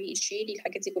وطريقه شيلي،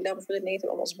 الحاجات دي كلها المفروض ان هي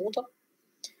تبقى مظبوطه.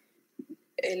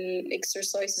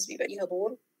 الاكسرسايزز بيبقى ليها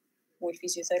دور،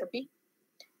 والفيزيوثيرابي.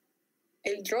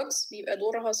 الدراجز بيبقى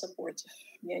دورها سبورتيف،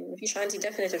 يعني مفيش عندي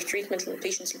definitive treatment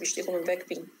للبيشنتس اللي بيشتكوا من باك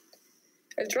بين.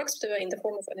 الدراجز بتبقى in the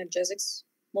form of analgesics،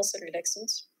 muscle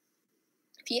relaxants.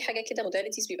 في حاجه كده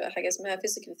modalities بيبقى حاجه اسمها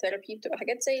physical therapy، بتبقى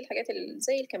حاجات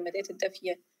زي الكمادات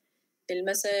الدافيه،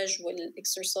 المساج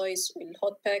والاكسرسايز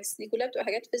والهوت باكس، دي كلها بتبقى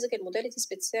حاجات فيزيكال موداليتيز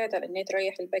بتساعد على ان هي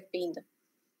تريح الباك بين ده.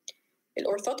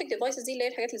 الاورثوتيك ديفايسز دي اللي هي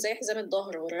الحاجات اللي زي حزام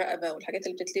الظهر والرقبه والحاجات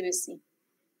اللي بتتلبس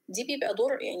دي بيبقى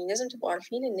دور، يعني لازم تبقوا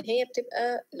عارفين ان هي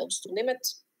بتبقى لو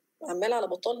استخدمت عماله على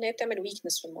بطال ان هي بتعمل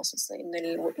ويكنس في الماسلز،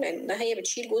 لان هي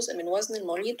بتشيل جزء من وزن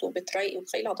المريض وبتخلي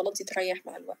العضلات دي تريح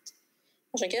مع الوقت.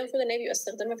 عشان كده المفروض ان هي بيبقى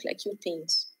استخدامها في الاكيوت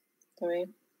بينز.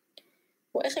 تمام.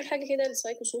 واخر حاجه كده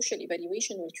السايكو سوشيال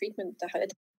ايفالويشن والتريتمنت بتاع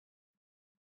حالات،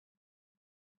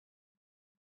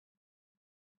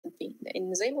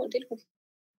 لان زي ما قلت لكم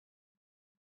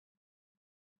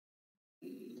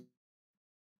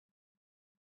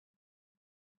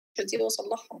دي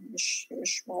واصلحها،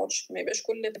 مش ما يبقاش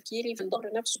كل تفكيري في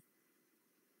الظهر نفسه.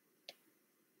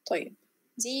 طيب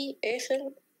دي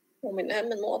اخر ومن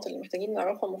اهم النقط اللي محتاجين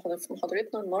نعرفها في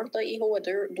محاضرتنا النهارده، ايه هو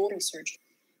دور السيرجري.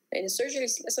 لان السيرجري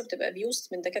للاسف بتبقى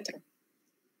ابيوزد من دكاتره،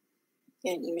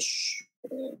 يعني مش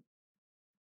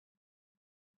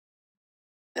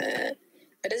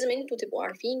فلازم انتوا تبقوا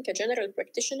عارفين كجنرال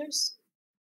براكتيشنرز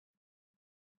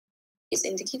is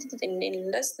indicated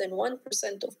in less than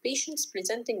 1% of patients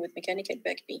presenting with mechanical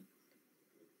back pain.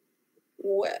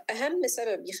 واهم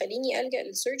سبب يخليني الجا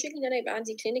للسيرجري ان انا يبقى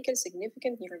عندي clinical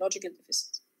significant neurological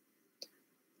deficit.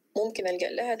 ممكن الجا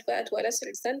لها بقى to a lesser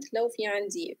extent لو في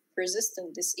عندي persistent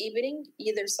disabling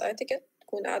either sciatica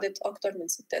تكون قعدت اكتر من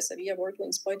 6 أسابيع برضه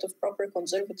in spite of proper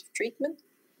conservative treatment،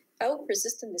 او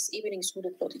persistent disabling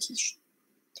pseudoclaudication.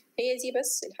 هي دي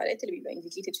بس الحالات اللي بيبقى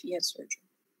indicated فيها السيرجري.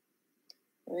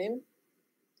 تمام.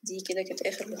 دي كده كانت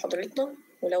اخر محاضرتنا،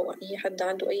 ولو اي حد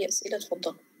عنده اي اسئله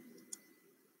اتفضل.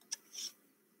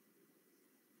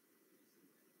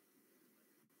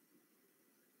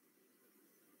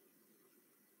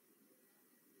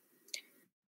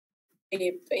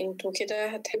 طيب انتوا كده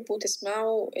هتحبوا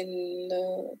تسمعوا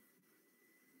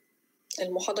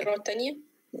المحاضرة التانية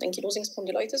من Ankylosing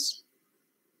Spondylitis؟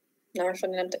 أنا عارفة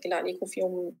إن أنا متقلة عليكم في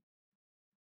يوم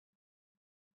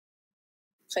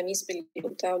خميس بالليل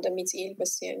وبتاع ودمي تقيل،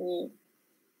 بس يعني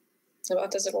أنا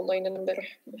بعتذر والله إن أنا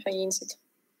امبارح حقيقي نسيت.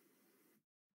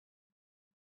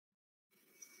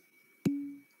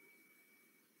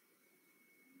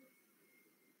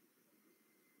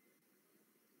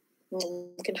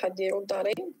 ممكن حد يرد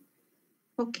عليا؟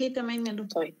 اوكي تمام يا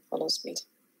دكتور. طيب خلاص بيت.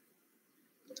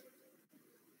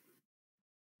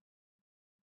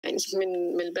 يعني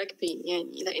من الباك بين،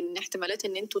 يعني لان احتمالات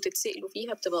ان انتوا تتسألوا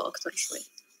فيها بتبقى اكتر شويه.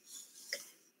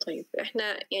 طيب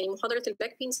احنا يعني محاضره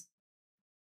الباك بين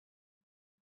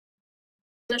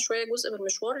شويه جزء من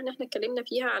المشوار ان احنا اتكلمنا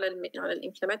فيها على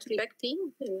الانفلاماتوري باك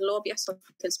بين اللي هو بيحصل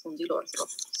في السبونديلو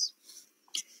ارثرايتس.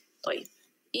 طيب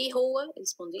ايه هو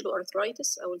السبونديلو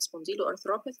ارثرايتس او السبونديلو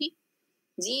ارثروباثي؟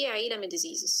 دي عيله من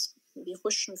ديزيزز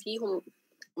بيخش فيهم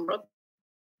امراض،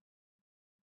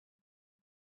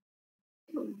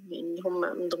 يعني هم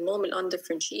من ضمنهم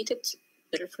الاندفرنشيتد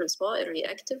الريفرنس بار،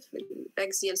 الرياكتيف،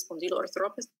 الاكزيال سبونديلو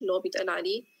ارثروباثي اللي هو بيتقال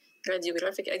عليه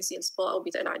راديوجرافيك اكزيال سبا، او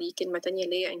بيتقال عليه كلمه ثانيه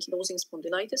اللي هي انكيلوزنج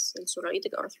سبونديلايتس،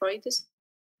 السورايتك ارثرايتس.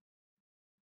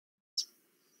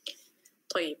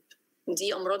 طيب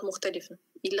دي امراض مختلفه،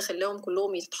 ايه اللي خلاهم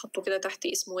كلهم يتحطوا كده تحت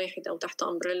اسم واحد او تحت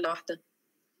امبريلا واحده؟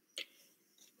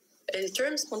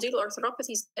 الترم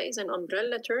spondyloarthropathy is an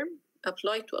umbrella term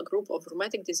applied to a group of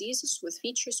rheumatic diseases with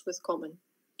features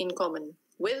in common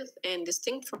with and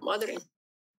distinct from other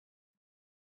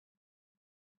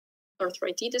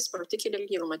arthritis,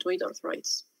 particularly rheumatoid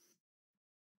arthritis.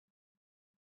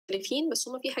 مختلفين بس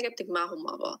هما في حاجة بتجمعهم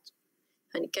مع بعض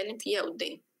هنتكلم فيها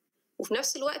قدام، وفي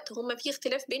نفس الوقت هما في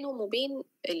اختلاف بينهم وبين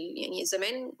يعني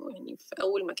زمان، يعني في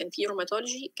أول ما كان في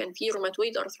روماتولوجي كان في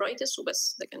روماتويد arthritis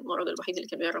وبس، ده كان المرض الوحيد اللي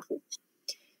كانوا يعرفوه.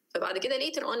 فبعد كده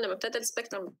later on لما ابتدى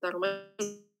السبيكترم بتاع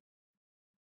الروماتولوجي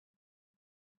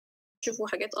يشوفوا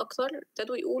حاجات أكتر،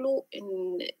 ابتدوا يقولوا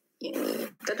إن يعني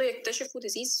ابتدوا يكتشفوا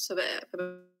ديزيز فبقى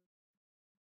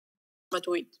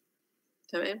روماتويد.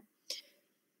 تمام.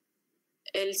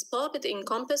 السبا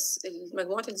بتنكمبس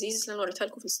مجموعه الديزيز اللي انا وريتها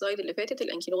لكم في السلايد اللي فاتت: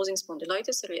 الانكيلوزنج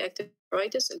سبونديلايتس، الرياكتيف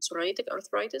ارثرايتس، السورايتك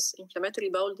ارثرايتس، انفلاماتوري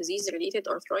باول ديزيز ريليتد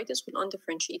ارثرايتس،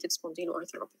 والاندفرنشيتد سبونديلو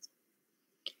ارثروباثي.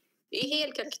 ايه هي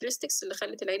الكاركترستكس اللي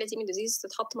خلت العيله دي من الديزيز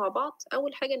تتحط مع بعض؟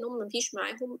 اول حاجه ان هم مفيش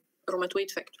معاهم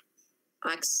روماتويد فاكتور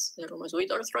عكس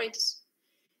الروماتويد ارثرايتس.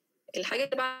 الحاجه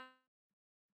اللي بعد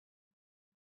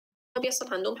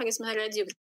بيحصل عندهم حاجه اسمها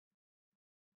راديوجرافيك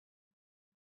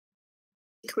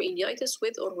spondylitis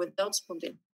with or without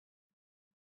spondylitis.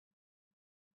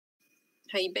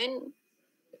 هيبان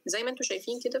زي ما انتم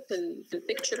شايفين كده في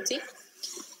البيكتشر دي،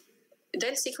 ده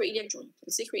السيكروإيلياك جوينت.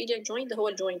 السيكروإيلياك جوينت ده هو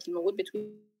الجوينت الموجود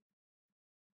بين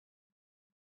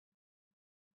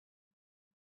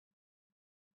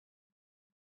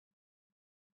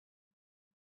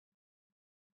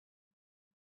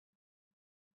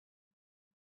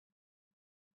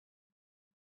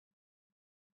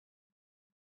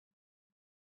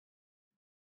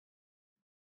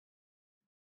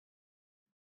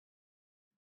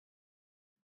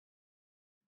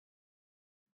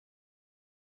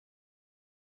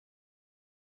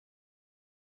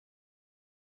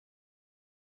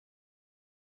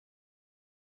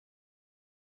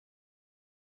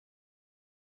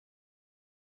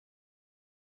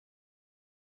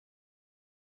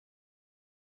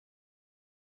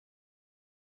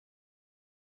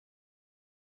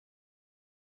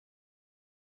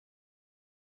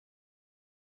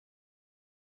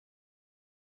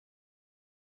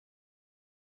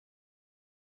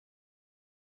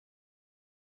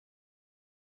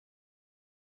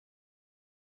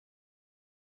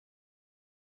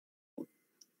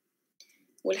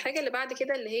والحاجة اللي بعد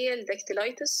كده اللي هي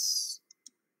الداكتيلايتس،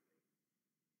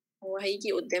 هو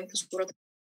هيجي قدام في الصورة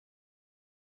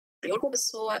لكم،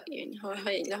 بس هو يعني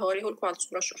هوريه لكم على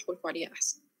الصورة اشرحه لكم عليها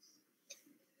أحسن.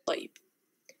 طيب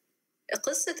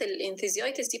قصة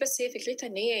الانثيزيايتس دي بس هي فكرتها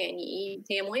إن هي يعني إيه،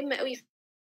 هي مهمة قوي،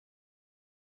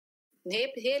 إن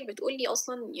هي اللي بتقول لي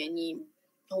أصلا يعني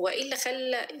هو إيه اللي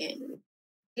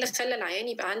خلى العيان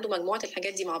يبقى عنده مجموعة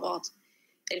الحاجات دي مع بعض.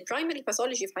 البرايمري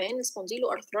باثولوجي في عيان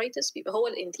السبونديلو ارثرايتس بيبقى هو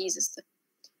الانثيزيس ده،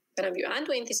 فلما بيبقى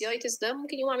عنده انثيزيايتس ده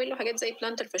ممكن يقوم عامل له حاجات زي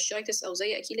بلانتر فاشيايتس او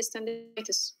زي اكيليس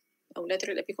تندينيتس او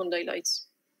لاترال ابيكوندايلايتس.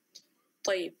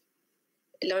 طيب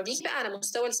لما بيجي بقى على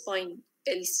مستوى السباين،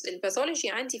 الباثولوجي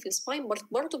عندي في السباين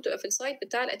برضه بتبقى في السايد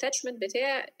بتاع الاتاتشمنت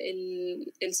بتاع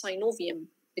الساينوفيوم،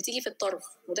 بتيجي في الطرف،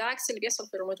 وده عكس اللي بيحصل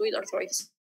في الروماتويد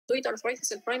ارثرايتس. الروماتويد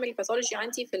ارثرايتس البرايمري باثولوجي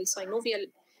عندي في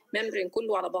الساينوفيال ممبرين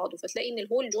كله على بعضه، فتلاقي ان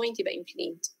الهول جوينت يبقى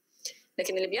انفليمد.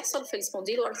 لكن اللي بيحصل في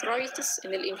السبونديلو ارثرايتس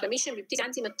ان الانفلاميشن بتيجي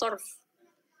عندي من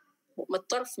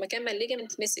الطرف مكان ما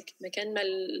الليجمنت مسك، مكان ما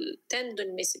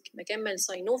التندون مسك، مكان ما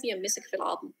الساينوفيوم مسك في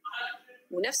العظم.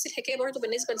 ونفس الحكايه برضو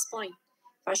بالنسبه للسباين،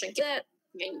 فعشان كده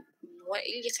يعني هو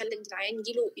ايه اللي يخلي العيان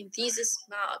يجيله انثيزس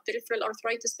مع peripheral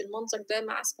arthritis بالمنظر ده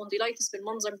مع سبونديلايتس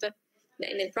بالمنظر ده؟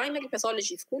 لان البرايمري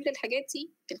باثولوجي في كل الحاجات دي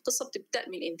القصه بتبدا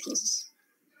من الانثيزس.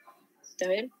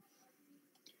 تمام.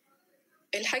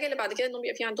 الحاجه اللي بعد كده انهم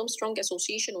بيبقى في عندهم strong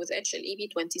association with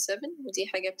HLA-B27 ودي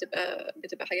حاجه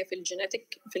بتبقى حاجه في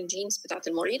الجيناتيك في الجينز بتاعه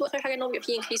المريض. واخر حاجه انهم بيبقى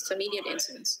في increased familial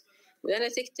incidence وده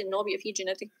نتيجه ان هو بيبقى في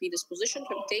genetic predisposition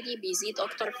فبالتالي بيزيد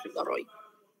اكتر في القرايب.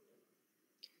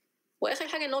 واخر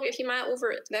حاجه ان هو بيبقى في معاه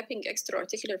overlapping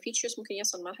extra-articular features ممكن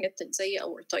يحصل معاه حاجات زي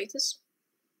aortitis.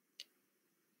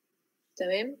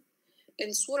 تمام.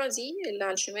 الصوره دي اللي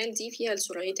على الشمال دي فيها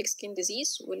السورياتيك سكين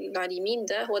ديزيز واللي على اليمين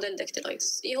ده هو ده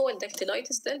الداكتيلايتس. ايه هو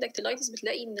الداكتيلايتس ده؟ الداكتيلايتس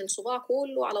بتلاقي ان الصباع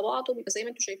كله على بعضه بيبقى زي ما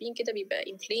انتم شايفين كده بيبقى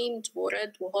inflamed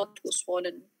ورد وهوت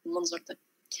وسوالن المنظر ده.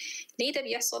 ليه ده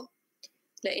بيحصل؟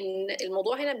 لان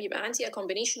الموضوع هنا بيبقى عندي a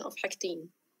combination of حاجتين،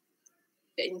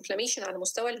 inflammation على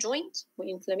مستوى الجوينت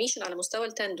وانفلاميشن على مستوى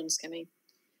التندونز كمان،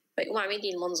 فيقوم عامل لي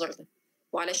المنظر ده.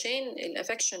 وعلشان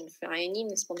الافكشن في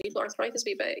عيانين السبونديلو ارثرايتس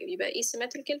بيبقى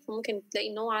asymmetrical فممكن تلاقي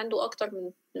ان هو عنده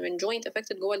اكتر من جوينت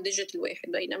افكتد جوه الديجيت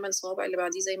الواحد، بينما الصوابع اللي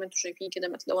بعديه زي ما انتم شايفين كده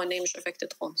ما تلاقوها ان هي مش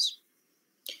افكتد خالص.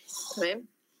 تمام.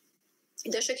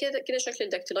 ده كده شكل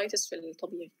الداكتيلايتس في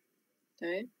الطبيعي.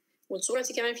 تمام. والصوره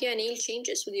دي كمان فيها نيل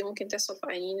تشينجز ودي ممكن تحصل في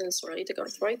عيانين السورياتيك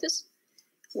ارثرايتس.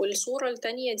 والصوره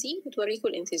الثانيه دي بتوريكم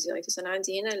الانثيزيايتس. انا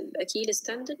عندي هنا الاكيلس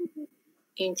تندن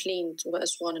inflamed وبقى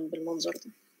swollen بالمنظر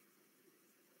ده.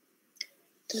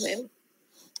 تمام.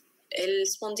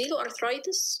 السبونديلو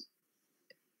ارثرايتس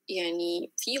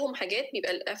يعني فيهم حاجات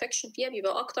بيبقى الافكشن فيها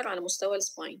بيبقى اكتر على مستوى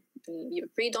السباين، بيبقى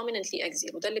predominantly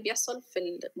axial وده اللي بيحصل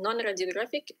في النون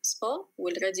راديوجرافيك سبا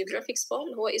والراديوجرافيك سبا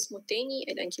اللي هو اسمه الثاني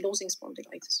الانكيلوزنج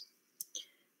سبونديلايتس.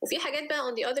 وفي حاجات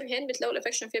بقى on the other hand بتلاقوا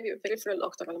الافكشن فيها بيبقى peripheral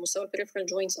اكتر على مستوى peripheral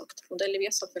joints اكتر وده اللي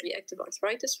بيحصل في الرياكتيف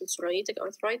ارثرايتس في السورياتيك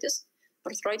ارثرايتس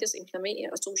arthritis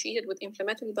associated with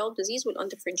inflammatory bowel disease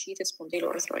والundifferentiated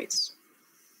spondyloarthritis.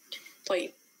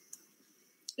 طيب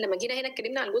لما جينا هنا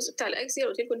اتكلمنا على الجزء بتاع الاكزيال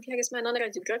قلت لكم ان في حاجه اسمها نون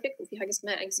راديوجرافيك وفي حاجه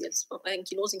اسمها اكزيال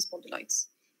انكيلوزنج سبونديلايتس.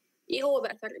 ايه هو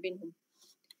بقى الفرق بينهم؟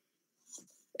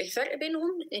 الفرق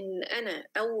بينهم ان انا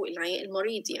او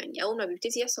المريض يعني اول ما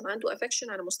بيبتدي يحصل عنده افكشن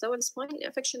على مستوى السباين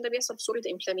الافكشن ده بيحصل في صوره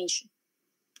انفلاميشن.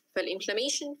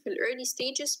 فالانفلاميشن في الايرلي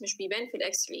ستيجز مش بيبان في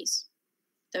الاكس ريز.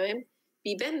 تمام.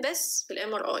 بيبان بس في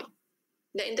الام ار اي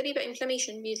لان ده بيبقى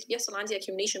انفلاميشن بيحصل عندي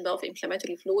accumulation بقى في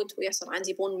inflammatory fluid ويحصل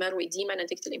عندي بون مارو اديما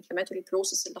نتيجه الانفلاماتوري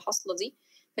بروسيس اللي حاصله دي.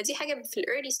 فدي حاجه في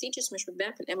الايرلي ستيجز مش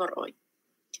بتبان في الام ار اي،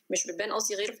 مش بتبان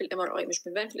قصدي غير في الام ار اي، مش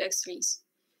بتبان في الاكس ريز.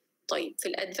 طيب في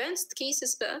الادفانسد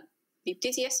كيسز بقى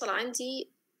بيبتدي يحصل عندي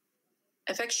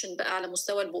افكشن بقى على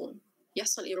مستوى البون،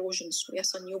 يحصل ايروجنز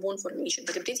ويحصل نيو بون فورميشن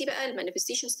فتبتدي بقى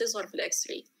المانيفستيشنز تظهر في الاكس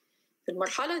راي. في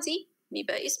المرحله دي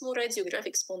بيبقى اسمه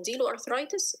راديوجرافيك سبونديلو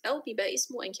ارثرايتس او بيبقى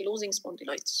اسمه انكيلوزنج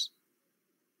سبونديلايتس.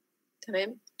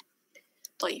 تمام.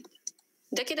 طيب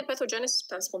ده كده باثوجينيسيس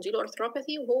بتاع السبونديلو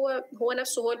ارثروباثي وهو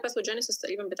نفسه هو الباثوجينيسيس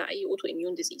تقريبا بتاع اي اوتو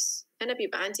اميون ديزيز. انا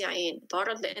بيبقى عندي عيان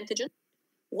تعرض لانتيجين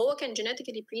وهو كان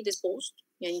جينيتيكالي بريديسبوزد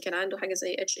يعني كان عنده حاجه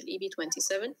زي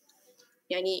HLA-B27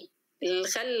 يعني اللي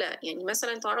خلى يعني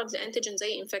مثلا تعرض لانتيجين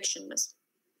زي انفكشن مثلا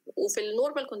وفي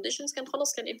النورمال كونديشنز كان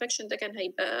خلاص كان الانفكشن ده كان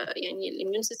هيبقى يعني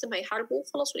الاميون سيستم هيحاربه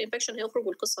وخلاص والانفكشن هيخرج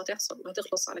والقصه هتحصل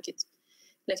وهتخلص على كده.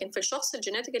 لكن في الشخص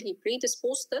الجينيتيكالي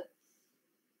بريديسبوزد ده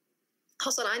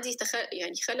حصل عندي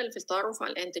يعني خلل في التعرف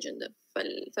على الانتيجين ده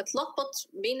فاتلخبط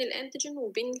بين الانتيجين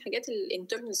وبين الحاجات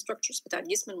الانترنال ستراكشرز بتاعت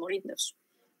جسم المريض نفسه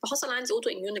فحصل عندي اوتو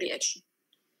اميون رياكشن.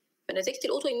 فنتيجه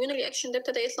الاوتو اميون رياكشن ده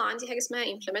ابتدى يطلع عندي حاجه اسمها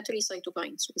انفلاماتوري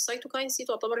سايتوكاينز والسايتوكاينز دي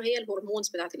تعتبر هي الهرمونز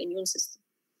بتاعت الاميون سيستم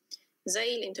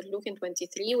زي الانترلوكين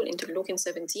 23 والانترلوكين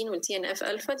 17 والتي ان اف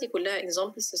الفا دي كلها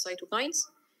اكزامبلز للسايتوكاينز.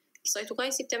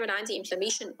 السايتوكاينز دي بتعمل عندي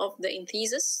انفلاميشن اوف ذا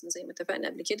انثيزس زي ما اتفقنا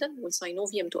قبل كده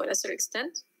والساينوفيوم تو a lesser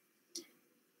extent.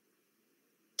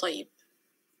 طيب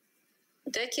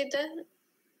ده كده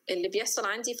اللي بيحصل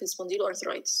عندي في السبونديلو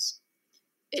ارثرايتس.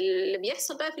 اللي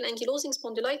بيحصل بقى في الانكيلوزنج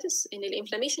سبونديلايتس ان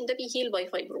الانفلاميشن ده بيهيل باي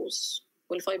فايبروز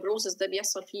والفايبروزس ده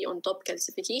بيحصل فيه اون توب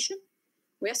كالسيفيكيشن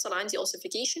ويحصل عندي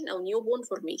اوسيفيكيشن او نيو بون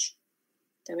فورميشن.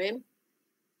 تمام.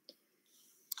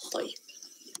 طيب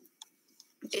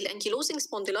الانكيلوزنج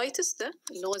سبونديلايتس ده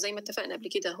اللي هو زي ما اتفقنا قبل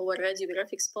كده هو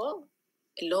الراديوجرافيك سبا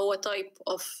اللي هو تايب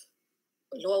اوف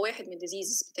اللي هو واحد من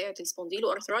الديزيزز بتاعه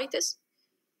السبونديلو ارثرايتس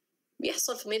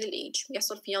بيحصل في ميدل ايج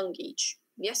بيحصل في يونج ايج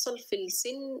بيحصل في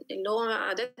السن اللي هو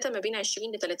عادة ما بين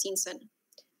 20 ل 30 سنة.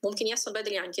 ممكن يحصل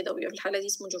بدري عن كده ويبقى في الحالة دي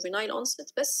اسمه جوفينايل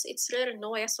اونست بس اتس رير ان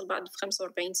هو يحصل بعد في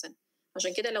 45 سنة.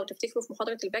 عشان كده لو تفتكروا في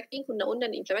محاضرة الباك بين كنا قلنا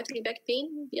ان الانفلاماتوري باك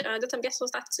بين عادة بيحصل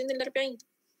تحت سن ال 40.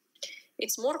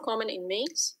 It's more common in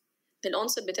males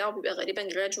الانست بتاعه بيبقى غالبا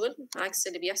gradual عكس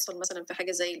اللي بيحصل مثلا في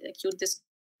حاجه زي الاكيوت ديسك.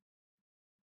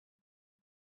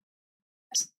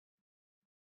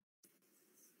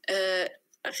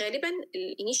 غالبا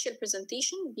الانيشال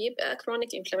برزنتيشن بيبقى chronic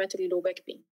inflammatory low back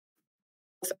pain.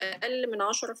 في اقل من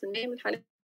 10% من الحالات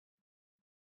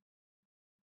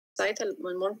ساعتها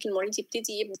ممكن المريض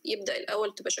يبدا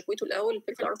الاول تبقى شكوته الاول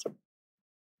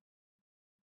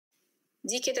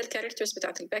دي كده الكاركترز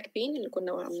بتاعت الباك بين اللي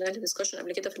كنا عملنا لها ديسكشن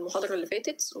قبل كده في المحاضره اللي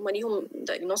فاتت. هم ليهم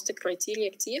دايجنوستيك كرايتيريا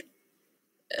كتير.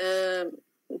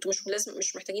 انتوا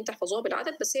مش محتاجين تحفظوها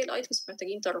بالعدد، بس هي الايتمز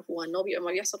محتاجين تعرفوها ان هو بيبقى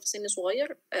ما بيحصل في سن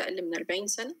صغير اقل من 40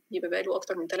 سنه، بيبقى بقاله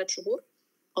اكتر من 3 شهور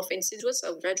of insidious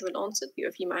او gradual onset،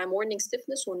 بيبقى فيه معاه morning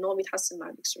stiffness وان هو بيتحسن مع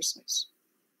الاكسرسايز.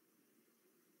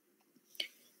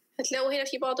 هتلاقوا هنا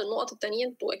في بعض النقط التانية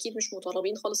انتوا اكيد مش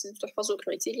مطالبين خالص ان انتوا تحفظوا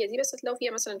الكرايتيريا دي، بس هتلاقوا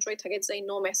فيها مثلا شويه حاجات زي ان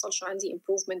هو ما يحصلش عندي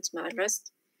improvement مع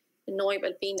الريست، ان هو يبقى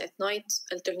البين at night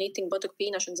alternating buttock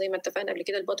pain، عشان زي ما اتفقنا قبل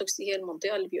كده الباتوكس دي هي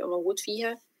المنطقه اللي بيبقى موجود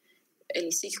فيها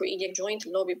السيكروإيلياك جوينت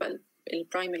اللي هو بيبقى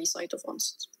البرايمري سايت اوف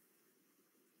onset.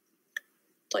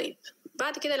 طيب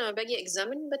بعد كده لما باجي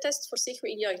اكزامن بتست فور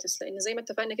سيكروإيليايتس، لان زي ما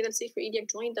اتفقنا كده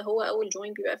السيكروإيلياك جوينت ده هو اول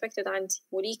جوينت بيبقى افكتد عندي،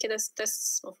 وليه كده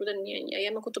تيست المفروض ان يعني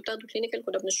ايام ما كنتوا بتاخدوا كلينيكال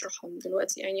كنا بنشرحهم،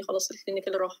 دلوقتي يعني خلاص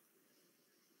الكلينيكال راح.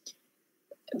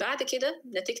 بعد كده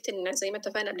نتيجه ان زي ما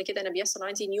اتفقنا قبل كده انا بيحصل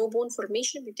عندي نيو بون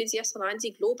فورميشن، بيبتدي يحصل عندي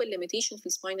جلوبال ليميتيشن في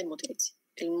السباينال موتيليتي،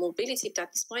 الموبيليتي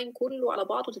بتاعت السباين كله على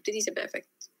بعضه تبتدي تبقى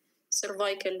افكت،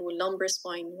 سيرفايكال واللامبر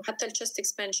سباين وحتى الشست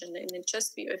اكسبانشن، لان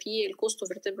الشست بيبقى فيه الكوستو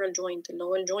فيرتبرال جوينت اللي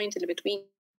هو الجوينت اللي بتوين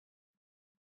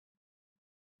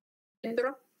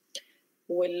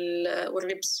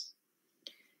والريبس.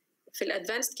 في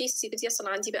الادفانسد كيس يبتدي يحصل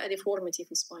عندي بقى ديفورميتي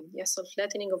في السباين، يحصل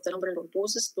flattening of the lumbar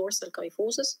lordosis dorsal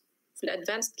kyphosis. في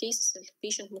الادفانسد كيس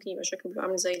البيشنت ممكن يبقى شكله بيبقى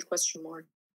عامل زي الكويستشن مارك.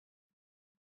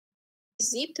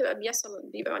 دي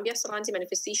بيبقى بيحصل عندي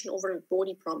manifestation over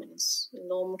body prominence،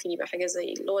 اللي هو ممكن يبقى حاجه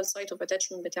زي اللي هو السايت اوف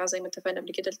اتاتشمنت بتاع زي ما اتفقنا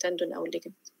قبل كده التندون او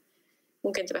الليجمنت.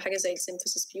 ممكن تبقى حاجه زي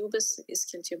السيمفيسيس بيوبس،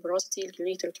 الاسكيال تيوبروسيتي،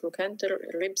 الجريتر تروكانتر،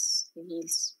 الريبس،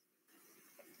 الهيلز.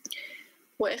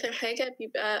 واخر حاجه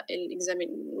بيبقى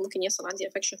الاكزامين، ممكن يحصل عندي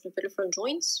افكشن في البريفرال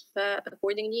جوينتس،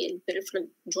 فاكوردنجلي البريفرال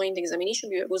جوينت اكزامينيشن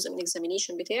بيبقى جزء من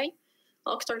الاكزامينيشن بتاعي.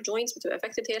 اكتر جوينتس بتبقى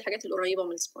افكتد هي الحاجات القريبه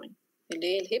من السباين اللي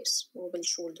هي الهيبس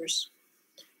والشولدرز،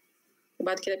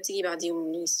 وبعد كده بتيجي بعديهم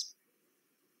النيس.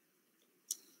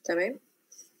 تمام،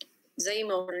 زي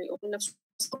ما قلنا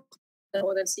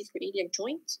هو ده السيكروإيلياك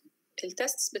جوينت.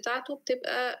 التستس بتاعته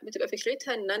بتبقى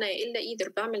فكرتها ان انا الا ايدر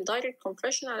بعمل دايركت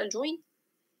كومبريشن على الجوينت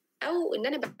او ان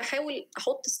انا بحاول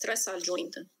احط ستريس على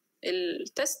الجوينت ده.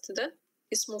 التست ده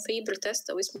اسمه فيبر تيست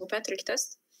او اسمه باتريك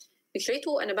تيست.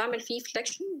 فكرته انا بعمل فيه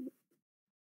فليكشن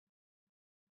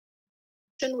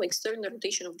واكسترنال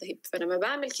روتيشن اوف ذا هيب. فلما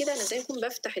بعمل كده انا زي ما اكون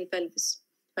بفتح البلفس،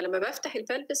 فلما بفتح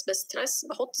البلفس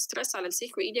بحط ستريس على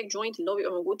السيكروإيلياك جوينت اللي هو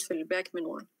بيبقى موجود في الباك من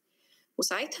ورا.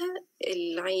 وساعتها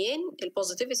العيان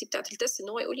البوزيتيفيتي بتاعت التست ان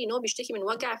هو يقول لي ان هو بيشتكي من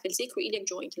وجع في السيكروإيلياك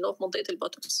جوينت اللي هو في منطقه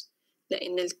الباتوكس،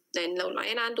 لان لو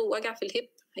العيان عنده وجع في الهيب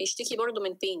هيشتكي برضه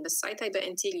من بين، بس ساعتها يبقى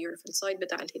انتيريور في السايد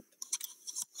بتاع الهيب.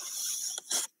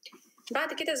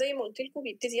 بعد كده زي ما قلت لكم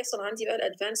بيبتدي يحصل عندي بقى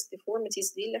الادفانس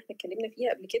ديفورميتيز دي اللي احنا اتكلمنا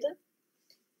فيها قبل كده.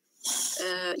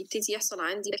 يبتدي يحصل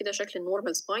عندي كده شكل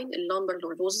النورمال سباين، اللامبر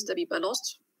لوردوزس ده بيبقى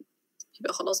لوست،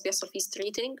 يبقى خلاص بيحصل فيه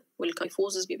ستريتنج،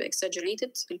 والكايفوزس بيبقى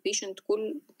اكساجريتد، البيشنت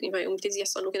يبقى يبتدي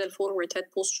يحصل له كده الفورورد هيد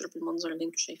بوستشر بالمنظر اللي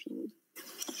انتم شايفينه ده.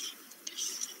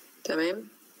 تمام،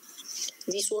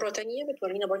 دي صورة تانية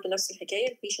بتورينا برضو نفس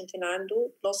الحكاية. البيشنت هنا عنده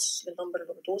loss لللامبر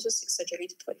لوردوزس،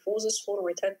 exaggerated kyphosis،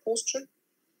 forward head posture،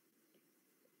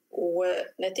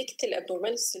 ونتيجة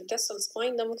الابنورماليتيز اللي بتحصل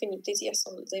سباين ده ممكن يبتدي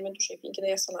يحصل زي ما انتم شايفين كده،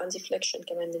 يحصل عندي فليكشن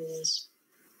كمان للنيز.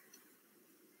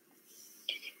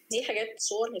 دي حاجات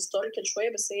صور هيستوريكال شوية،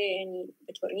 بس هي يعني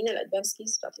بتورينا الادفانس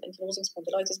كيس بتاعت الانكيلوزنج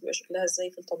سبونديلايتس بيبقى شكلها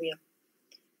ازاي في الطبيعة.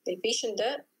 البيشنت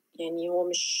ده يعني هو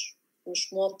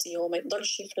مش موطي، هو ما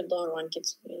يقدرش يفرد ظهره عن كده،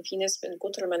 يعني في ناس من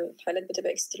كتر ما الحالات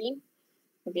بتبقى اكستريم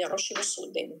ما بيعرفش يبص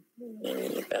قدامه،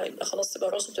 يعني يبقى خلاص تبقى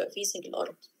راسه تبقى فيسنج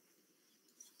الارض.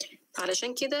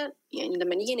 علشان كده يعني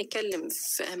لما نيجي نتكلم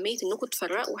في اهميه انكم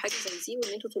تفرقوا حاجه زي دي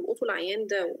وان انتوا تلقطوا العيان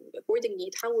ده واكوردنجلي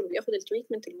يتحول وياخد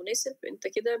التريتمنت المناسب، انت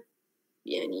كده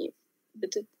يعني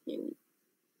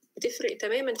بتفرق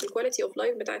تماما في الكواليتي اوف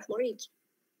لايف بتاعت مريض.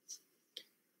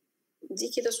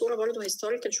 دي كده صوره برضو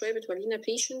هيستوريكال شويه بتورينا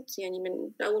بيشنت يعني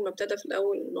من اول ما ابتدى في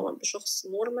الاول ان هو بشخص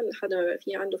نورمال لحد ما بقى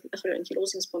فيه عنده في الاخر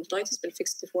انكيلوزنج سبونديلايتس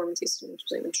بالفيكس ديفورميتيز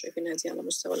زي ما انتم شايفينها دي على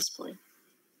مستوى السباين.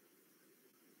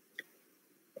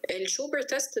 الشوبر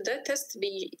تيست ده تيست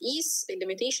بيقيس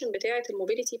الليميتيشن بتاعه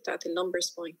الموبيليتي بتاعه اللامبر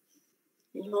سباين.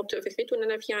 يعني هو بتبقى فكرته ان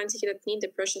انا في عندي كده 2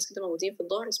 depressions كده موجودين في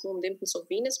الظهر اسمهم dimples of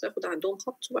Venus، باخد عندهم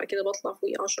خط وبعد كده بطلع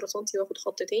فوقيه 10 سم واخد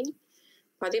خط تاني،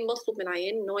 بعدين بطلب من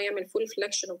العيان ان هو يعمل full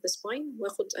flexion of the spine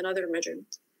واخد another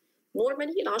measurement.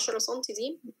 normally ال 10 سم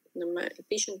دي لما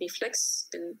البيشنت بيفلكس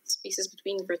السبيسز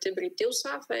between vertebrae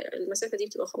بتوسع، فالمسافه دي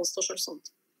بتبقى 15 سم.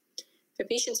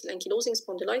 فبيشنتس الانكيلوزنج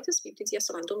سبونديلايتس بيبتدي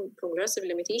يحصل عندهم progressive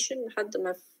limitation لحد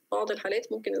ما في بعض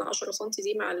الحالات ممكن ال 10 سم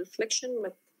دي مع الفلكشن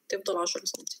ما تفضل 10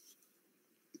 سم.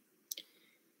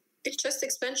 الشست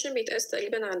اكسبانشن بيتقاس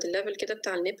تقريبا عند الليفل كده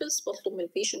بتاع النيبلز، بطلب من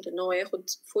البيشنت ان هو ياخد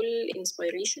full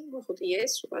inspiration واخد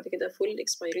قياس وبعد كده full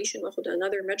expiration واخد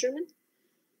another measurement،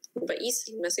 وبقيس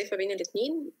المسافه بين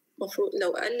الاثنين. المفروض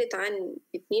لو قلت عن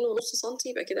 2.5 سم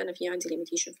يبقى كده انا في عندي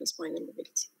limitation في السباينال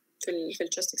موبيليتي في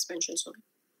الشست اكسبانشن سوري.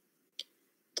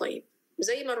 طيب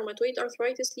زي ما الروماتويد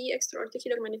ارثرايتس ليه اكسترا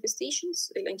ارتيكولار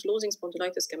مانيفستيشنز، الانكيلوزنج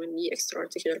سبونديلايتس كمان ليه اكسترا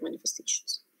ارتيكولار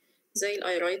مانيفستيشنز زي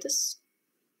الايرايتس.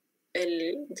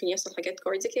 ممكن يحصل حاجات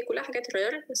كاردياك، هي كلها حاجات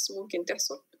رير بس ممكن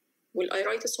تحصل،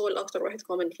 والايرايتس هو الاكتر واحد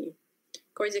كومن فيه.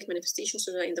 cardiac manifestations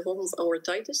in the form of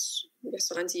aortitis،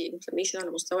 بيحصل عندي inflammation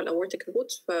على مستوى الاورتيك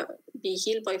root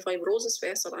فبيهيل by fibrosis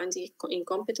فيحصل عندي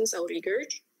incompetence او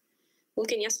regurg.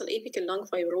 ممكن يحصل apical lung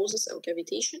fibrosis او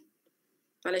cavitation،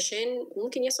 علشان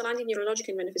ممكن يحصل عندي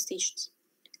neurological manifestations،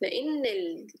 لان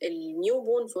النيو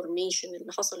بون فورميشن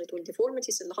اللي حصلت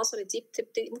والديفورميتيز اللي حصلت دي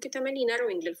ممكن تعمل لي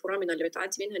narrowing للفورامينا اللي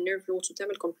بتعدي منها النيرف روتس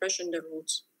وتعمل compression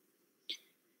للروتس.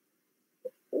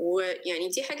 ويعني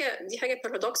دي حاجه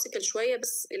بارادوكسيكال شويه،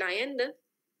 بس العيان ده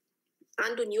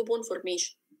عنده نيو بون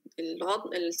فورميشن،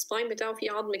 السباين بتاعه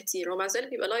فيه عظم كتير ومع ذلك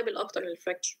بيبقى لايبل اكتر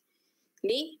للفراكتشر.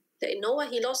 ليه؟ لان هو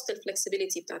هي لاست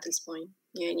الفلكسبيليتي بتاعت السباين،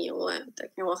 يعني هو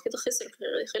كده خسر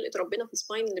خلقه ربنا في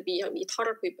السباين اللي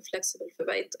بيتحرك ويبقى فلكسبل،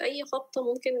 فبقت اي خبطه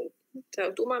ممكن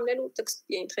تقوم عامله له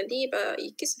يعني تخليه يبقى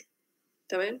يتكسر.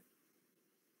 تمام؟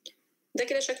 ده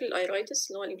كده شكل الايرايتس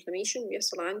اللي هو الانفلاميشن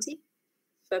بيحصل عندي،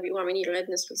 فبيقوم عاملين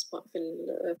ريدنس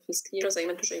في السكليرا زي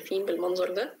ما انتم شايفين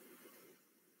بالمنظر ده.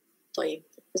 طيب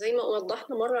زي ما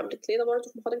وضحنا مره قبل كده برضه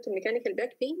في محاضره الميكانيكال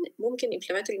باك بين، ممكن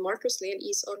انفلاماتوري ماركرز اللي هي الاي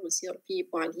اس ار والسي ار بي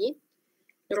يبقوا عاليين،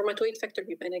 الروماتويد فاكتور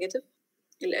بيبقى نيجاتيف،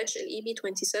 الاتش ال اي بي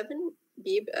 27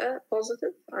 بيبقى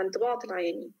بوزيتيف عند بعض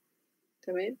العيانين.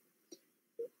 تمام.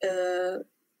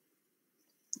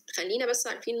 خلينا بس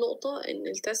عارفين نقطه ان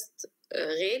التست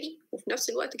غالي، وفي نفس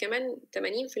الوقت كمان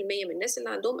 80% من الناس اللي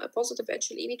عندهم بوزيتيف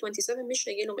اتش ال اي بي 27 مش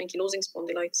هيجي لهم انكيلوزنج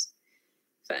سبونديلايتس.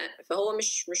 فهو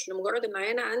مش لمجرد ان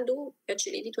العيان عنده اتش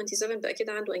ال اي بي 27 بقى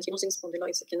كده عنده انكيلوزنج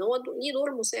سبونديلايتس، لكن هو ليه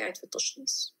دور مساعد في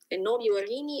التشخيص، ان هو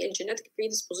بيوريني الجينيتيك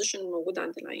بريدisposition الموجود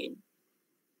عند العيان.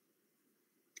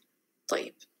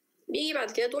 طيب بيجي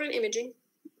بعد كده دور الايميجينج،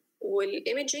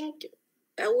 والايميجينج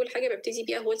اول حاجه ببتدي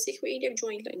بيها هو السيكرويدياك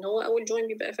جوينت، لان هو اول جوينت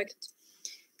بيبقى افكت.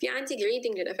 في عندي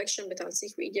جريدنج للافكشن بتاع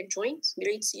السيكرويدياك جوينت،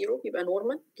 جريد 0 بيبقى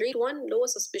نورمال، جريد 1 اللي هو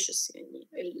سسبيشس. يعني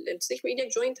السيكرويدياك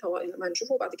جوينت هو لما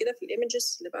هنشوفه بعد كده في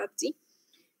الايمجز اللي بعد دي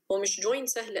هو مش جوينت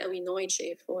سهل قوي ان هو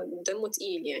يتشاف، هو دمه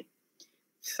تقيل يعني،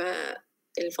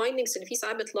 فالفايندنجز اللي فيه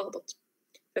ساعات بتلخبط.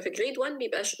 ففي جريد 1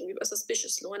 بيبقى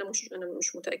سسبيشس اللي هو انا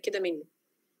مش متاكده منه.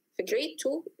 في جريد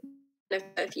 2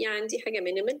 بقى في عندي حاجه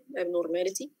مينيمال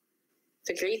abnormality،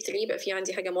 في جريد 3 بقى في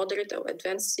عندي حاجه مودريت او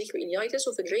ادفانس سيكرويديايتس،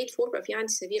 وفي جريد 4 بقى في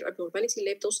عندي سيفير abnormality اللي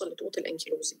هي بتوصل لتوتال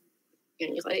انكيلوزنج،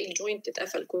 يعني الاقي الجوينت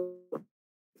اتقفل كله.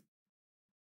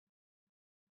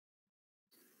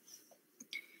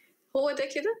 هو ده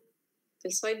كده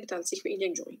السايد بتاع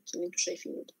السيكرويدياك جوينت اللي انتوا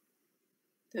شايفينه ده.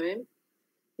 تمام.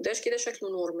 ده كده شكله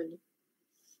نورمال.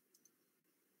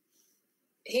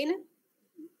 هنا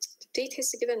تبتدي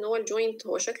تحس كده ان هو الجوينت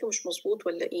هو شكله مش مظبوط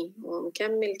ولا ايه، هو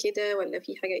مكمل كده ولا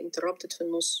في حاجه انتربتد في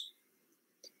النص.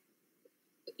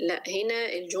 لا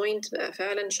هنا الجوينت بقى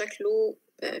فعلا شكله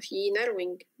بقى فيه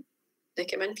ناروينج، ده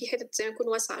كمان في حتت زي ما يكون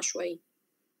واسعه شويه.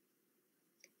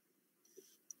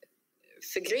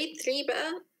 في جريد 3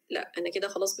 بقى لا انا كده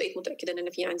خلاص بقيت متاكده ان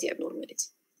انا في عندي abnormality.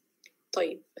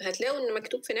 طيب هتلاقوا ان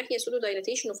مكتوب في ناحيه سودو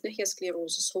دايلاتيشن وفي ناحيه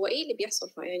سكليروزس. هو ايه اللي بيحصل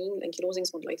في عيانين الانكيلوزنج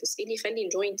سبونديلايتس؟ ايه اللي يخلي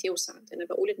الجوينت يوسع؟ انا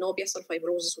بقول ان هو بيحصل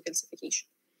فايبروزس وكالسيفيكيشن.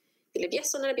 اللي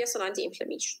بيحصل ان انا بيحصل عندي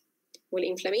انفلاميشن،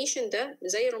 والانفلاميشن ده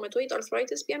زي الروماتويد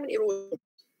ارثرايتس بيعمل ايروجن.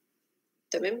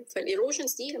 تمام.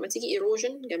 فالايروجنز دي لما تيجي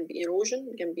ايروجن جنب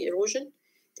ايروجن جنب ايروجن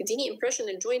تديني امبريشن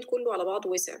الجوينت كله على بعضه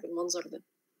واسع بالمنظر ده.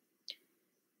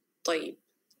 طيب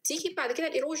تيجي بعد كده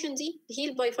الايروجن دي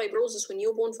هيل باي فايبروزس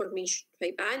ونيو بون فورميشن،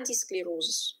 فيبقى عندي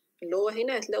سكليروزس اللي هو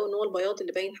هنا هتلاقوا ان هو البياض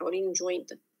اللي باين حوالين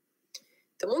الجوينت ده.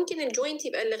 فممكن الجوينت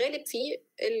يبقى اللي غالب فيه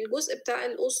الجزء بتاع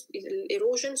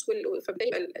الايروجنز،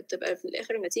 تبقى في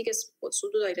الاخر النتيجه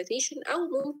سودو دايلاتيشن، او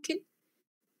ممكن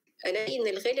الاقي ان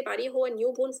الغالب عليه هو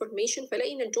نيو بون فورميشن،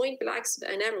 فلاقي ان الجوينت بالعكس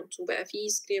بقى نارود وبقى فيه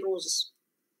سكليروزس.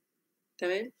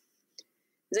 تمام.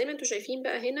 زي ما انتم شايفين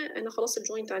بقى هنا انا خلاص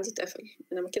الجوينت عندي اتقفل،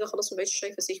 انا كده خلاص ما بقتش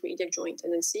شايفه سيكرو ايلياك جوينت،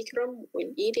 انا السيكرم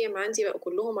والايليم عندي بقوا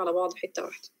كلهم على بعض حته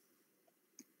واحده.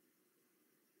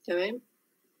 تمام.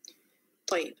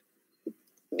 طيب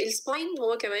السباين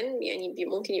هو كمان يعني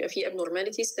ممكن يبقى فيه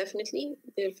abnormalities definitely.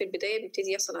 في البدايه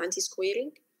بيبتدي يحصل عندي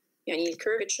squaring، يعني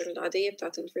الكيرفتشر العاديه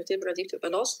بتاعت الفرتبرا دي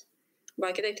بتبقى lost،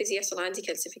 وبعد كده يبتدي يحصل عندي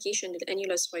calcification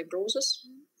للانيولس fibrosis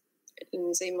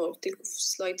زي ما قلت لكم في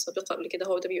سلايد سابقه قبل كده،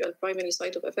 هو ده بيبقى البرايمري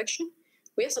سايت اوف افكشن،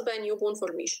 ويحصل بقى نيو بون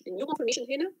فورميشن. النيو بون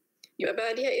فورميشن هنا يبقى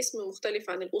بقى ليها اسم مختلف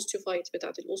عن الاوستيوفايت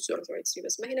بتاعت الاوستيوارثرايتس، يبقى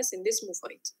اسمها هنا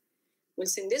سندسموفايت.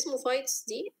 والسندسموفايتس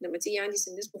دي لما تيجي عندي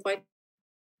سندسموفايت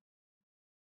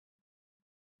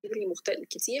مختلف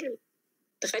كتير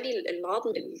تخلي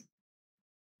العظم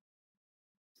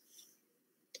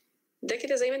ده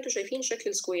كده زي ما انتم شايفين شكل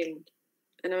السكويرنج.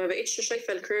 انا ما بقتش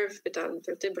شايفه الكيرف بتاع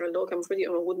الفرتبرا اللي هو كان المفروض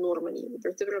يبقى موجود نورمالي،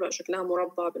 الفرتبرا بقى شكلها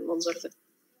مربع بالمنظر ده.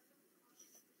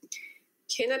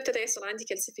 هنا ابتدى يحصل عندي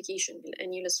كالسيفيكيشن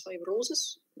للانيولس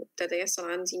فايبروزس، وابتدى يحصل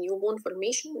عندي نيو بون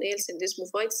فورميشن اللي هي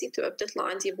السندسموفايتس دي، بتبقى بتطلع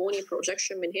عندي بوني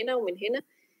بروجكشن من هنا ومن هنا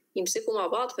يمسكوا مع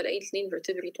بعض، فلاقي الاثنين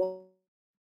فيرتبري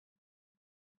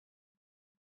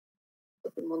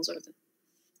بالمنظر ده.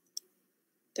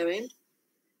 تمام.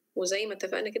 وزي ما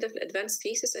اتفقنا كده في الادفانس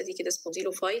كيسز ادي كده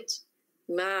سبونديلوفايت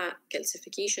مع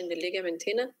كالسيفيكيشن للليجامنت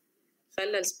هنا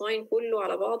خلى السباين كله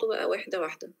على بعضه بقى واحده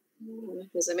واحده.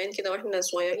 احنا زمان كده واحنا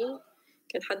صغيرين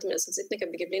كان حد من اساتذتنا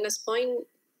كان بيجيب لنا سباين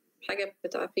حاجه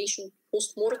بتاع بيشنت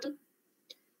بوست مورتم،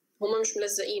 هما مش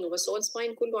ملزقينه بس هو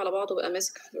السباين كله على بعضه بقى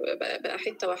ماسك بقى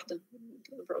حته واحده،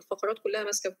 الفقرات كلها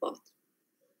ماسكه في بعض.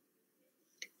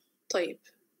 طيب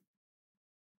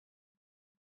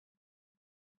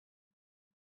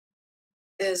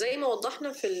زي ما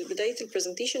وضحنا في بدايه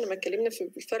البرزنتيشن لما اتكلمنا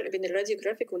في الفرق بين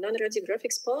الراديوجرافيك والنون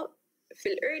راديوجرافيك سبا، في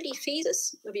الايرلي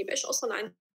فيزز ما بيبقاش اصلا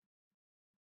عندي،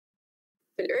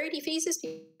 في الايرلي فيزز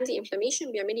عندي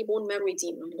انفلاميشن بيعمل لي بون مارو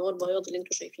اديما اللي هو البياض اللي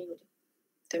انتم شايفينه ده.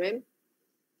 تمام.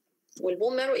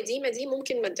 والبون مارو اديما دي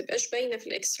ممكن ما تبقاش باينه في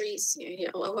الاكس ريز، يعني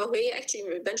او هي اكشلي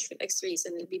ما بتبانش في الاكس ريز،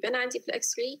 اللي بيبان عندي في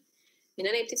الاكس راي ان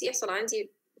انا يبتدي يحصل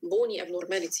عندي بوني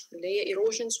ابنورماليتي اللي هي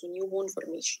ايروجنز ونيو بون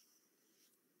فورميشن.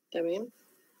 تمام.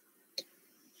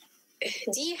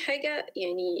 دي حاجه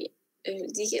يعني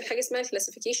دي حاجه اسمها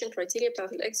الكلاسيفيكيشن كرايتيريا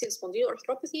بتاعت الاكسيال سبونديلو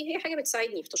ارثروباثي، هي حاجه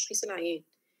بتساعدني في تشخيص العيان.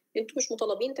 انتوا مش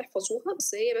مطالبين تحفظوها،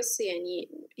 بس هي بس يعني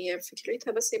هي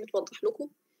فكرتها بس هي بتوضح لكم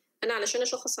انا علشان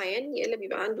اشخص عيان يا الا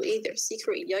بيبقى عنده ايه ده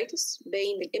سيكرويليتس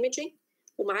باين بالايمجنج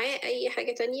ومعاه اي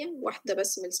حاجه تانية واحده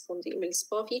بس من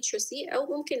السبا فيتشرز دي،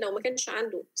 او ممكن لو ما كانش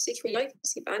عنده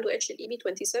سيكرويليتس يبقى عنده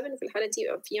HLEB27، وفي الحاله دي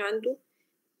يبقى في عنده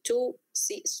 2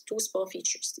 سبا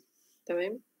فيتشرز دي.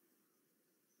 تمام.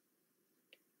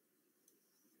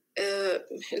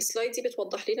 السلايد دي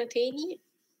بتوضح لنا تاني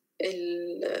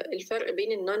الفرق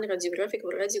بين النون راديوجرافيك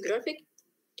والراديوجرافيك.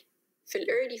 في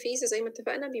الايرلي فيز زي ما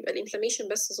اتفقنا بيبقى الانفلاميشن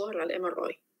بس ظاهر على الام ار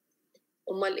اي.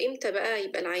 امال امتى بقى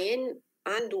يبقى العيان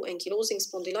عنده انكيلوزنج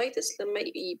سبونديلايتس؟ لما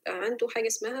يبقى عنده حاجه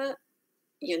اسمها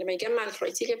يعني لما يجمع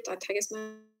الكرايتيريا بتاعت حاجه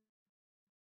اسمها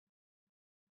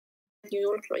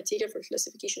نيويورك كرايتيريا فور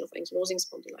كلاسيفيكيشن اوف انكيلوزنج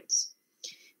سبونديلايتس.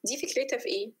 دي فكرتها في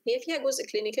ايه؟ هي فيها جزء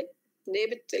كلينيكال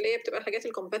اللي هي بتبقى الحاجات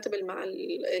الكومباتبل مع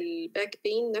الباك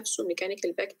بين نفسه،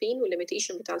 الميكانيكال باك بين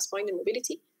والليميتيشن بتاع السباينال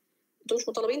موبيليتي. انتوا مش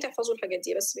مطالبين تحفظوا الحاجات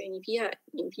دي، بس يعني فيها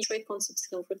يعني في شويه كونسبتس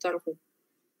كده المفروض تعرفوها.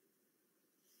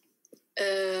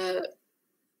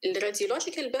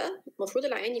 الراديولوجيكال بقى المفروض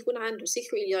العيان يكون عنده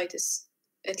سيكرويليتس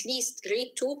اتليست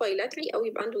جريد 2 بايلاتري او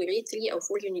يبقى عنده جريد 3 او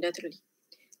 4 يونيلاترالي.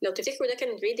 لو تفتكروا ده كان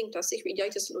الجريدنج بتاع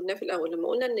السيكرويليتس اللي قلناه في الاول لما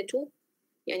قلنا ان 2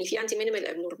 يعني في عندي مينيمال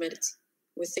ابنورماليتي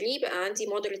و3 بقى عندي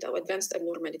مودريت او ادفانسد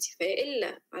ابنورماليتي.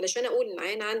 فالا علشان اقول ان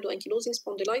العيان عنده انكيلوزنج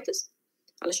سبونديلايتس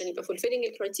علشان يبقى فولفيلنج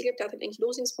الكرايتيريا بتاعت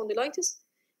الانكيلوزنج سبونديلايتس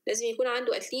لازم يكون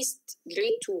عنده اتليست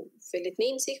جريد 2 في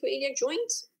الاثنين سيكرويلياك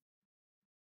جوينتس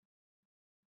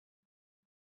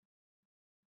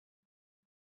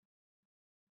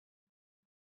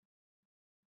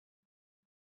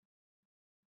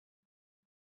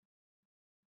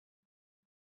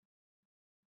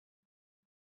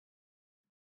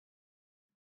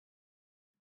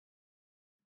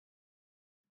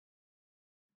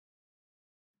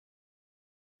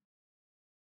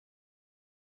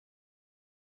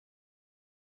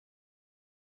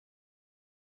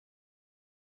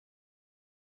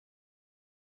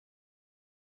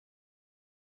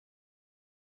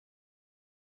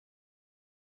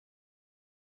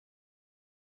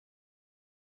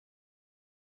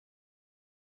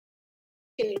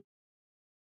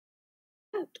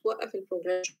توقف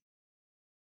البروجريشن.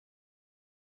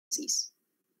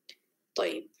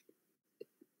 طيب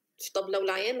طب لو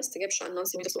العيان ما استجابش على النون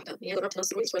ستيرويدز لوحدها، يعني جربت نون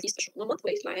ستيرويدز ولقيت تشنجات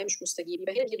ولقيت العيان مش مستجيب،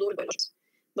 يبقى هنا دي دور البيولوجيكس.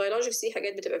 البيولوجيكس دي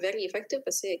حاجات بتبقى فيري افكتيف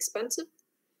بس هي اكسبنسيف.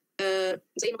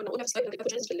 زي ما كنا قلنا في سلايد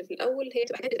الباثوجينز اللي في الاول، هي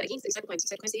بتبقى حاجات اجينست السايتوكاينز.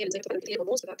 السايتوكاينز هي اللي زي ما اتفقنا هي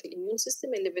الهرمونز بتاعت الاميون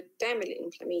سيستم اللي بتعمل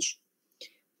الانفلاميشن.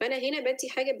 فانا هنا بدي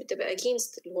حاجه بتبقى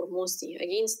اجينست الهرمونز دي،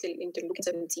 اجينست الانترلوكين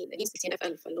 17، اجينست التي ان اف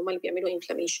الفا اللي هم اللي بيعملوا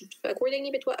انفلاميشن،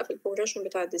 فاكوردنجلي بتوقف البروجريشن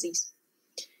بتاع الديزيز.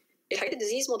 الحاجات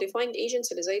الديزيز موديفاينج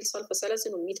ايجنتس اللي زي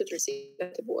السلفاسالازين والميثوتريكسين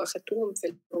تبقوا اخدتوهم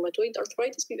في الروماتويد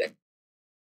ارثرايتس بيبقى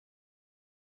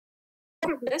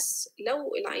بس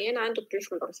لو العيان عنده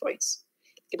بريفرال ارثرايتس،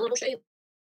 لكن ملوش اي.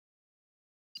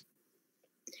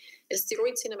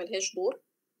 الستيرويدز هنا ملهاش دور.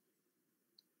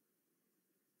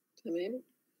 تمام.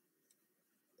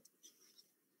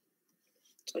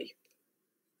 طيب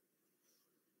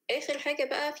اخر حاجه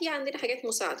بقى في عندنا حاجات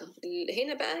مساعده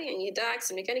هنا بقى، يعني ده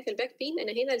عكس الميكانيكال باك بين.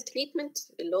 انا هنا التريتمنت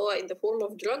اللي هو in the form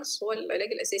of drugs هو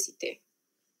العلاج الاساسي بتاعي،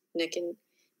 لكن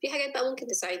في حاجات بقى ممكن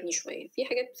تساعدني شويه. في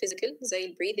حاجات فيزيكال زي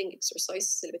البريذنج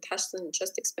اكسرسايزز اللي بتحسن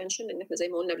الشست اكسبانشن، لان احنا زي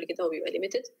ما قلنا قبل كده هو بيبقى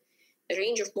ليميتد.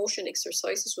 الرينج اوف موشن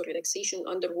اكسرسايزز والريلاكسيشن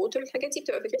اندر ووتر، الحاجات دي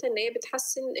بتبقى فكرتها ان هي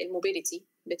بتحسن الموبيليتي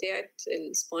بتاعه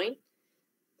السباين،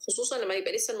 خصوصا لما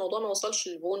يبقى لسه الموضوع ما وصلش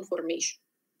للبون فورميشن،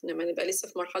 لما نبقى لسه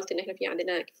في مرحله ان احنا في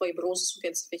عندنا فايبروز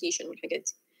وكالسيفيكيشن والحاجات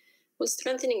دي.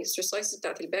 والسترينثنينج اكسرسايزز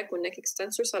بتاعت الباك والنك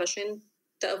اكستنسورز علشان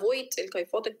تافويد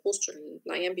الكايفوتيك بوستشر اللي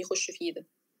العيان بيخش فيه ده.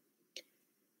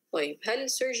 طيب هل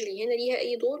السيرجري هنا ليها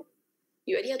اي دور؟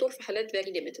 يبقى ليها دور في حالات very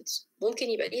limited. ممكن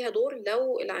يبقى ليها دور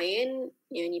لو العيان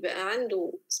يعني بقى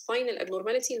عنده spinal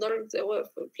abnormality لدرجه هو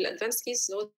في الادفانس كيس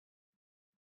اللي هو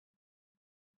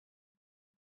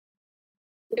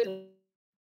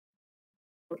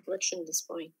correction the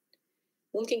spine.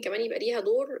 ممكن كمان يبقى ليها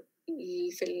دور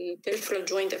في ال peripheral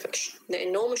joint affection،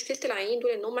 لان هو مشكله العيانين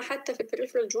دول ان هم حتى في ال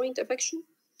peripheral joint affection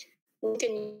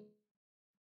ممكن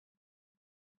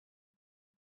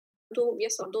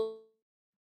بيحصل عندهم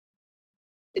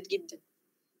جدا،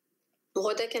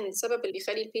 وهو ده كان السبب اللي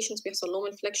بيخلي البيشنتس بيحصل لهم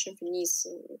الفلكشن في النيس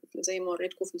زي ما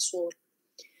وريتكم في الصور.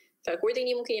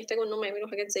 فاكوردنجلي ممكن يحتاجوا ان هم يعملوا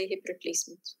حاجات زي هيب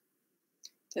ريبليسمنت.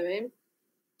 تمام.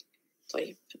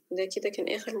 طيب ده كده كان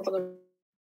اخر محاضره.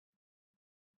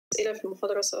 اسئله في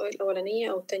المحاضره سواء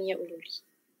الاولانيه او الثانيه قولوا لي.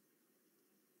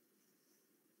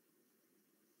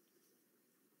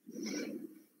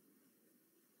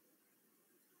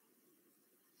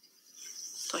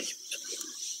 طيب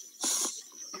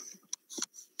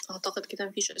اعتقد كده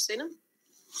مفيش اسئله.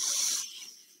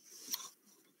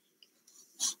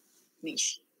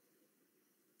 ماشي.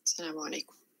 السلام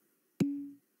عليكم.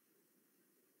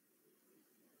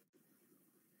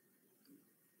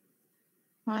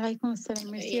 وعليكم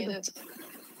السلام. ميرسي يا دكتور.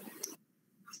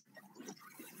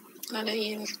 على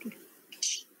ايه؟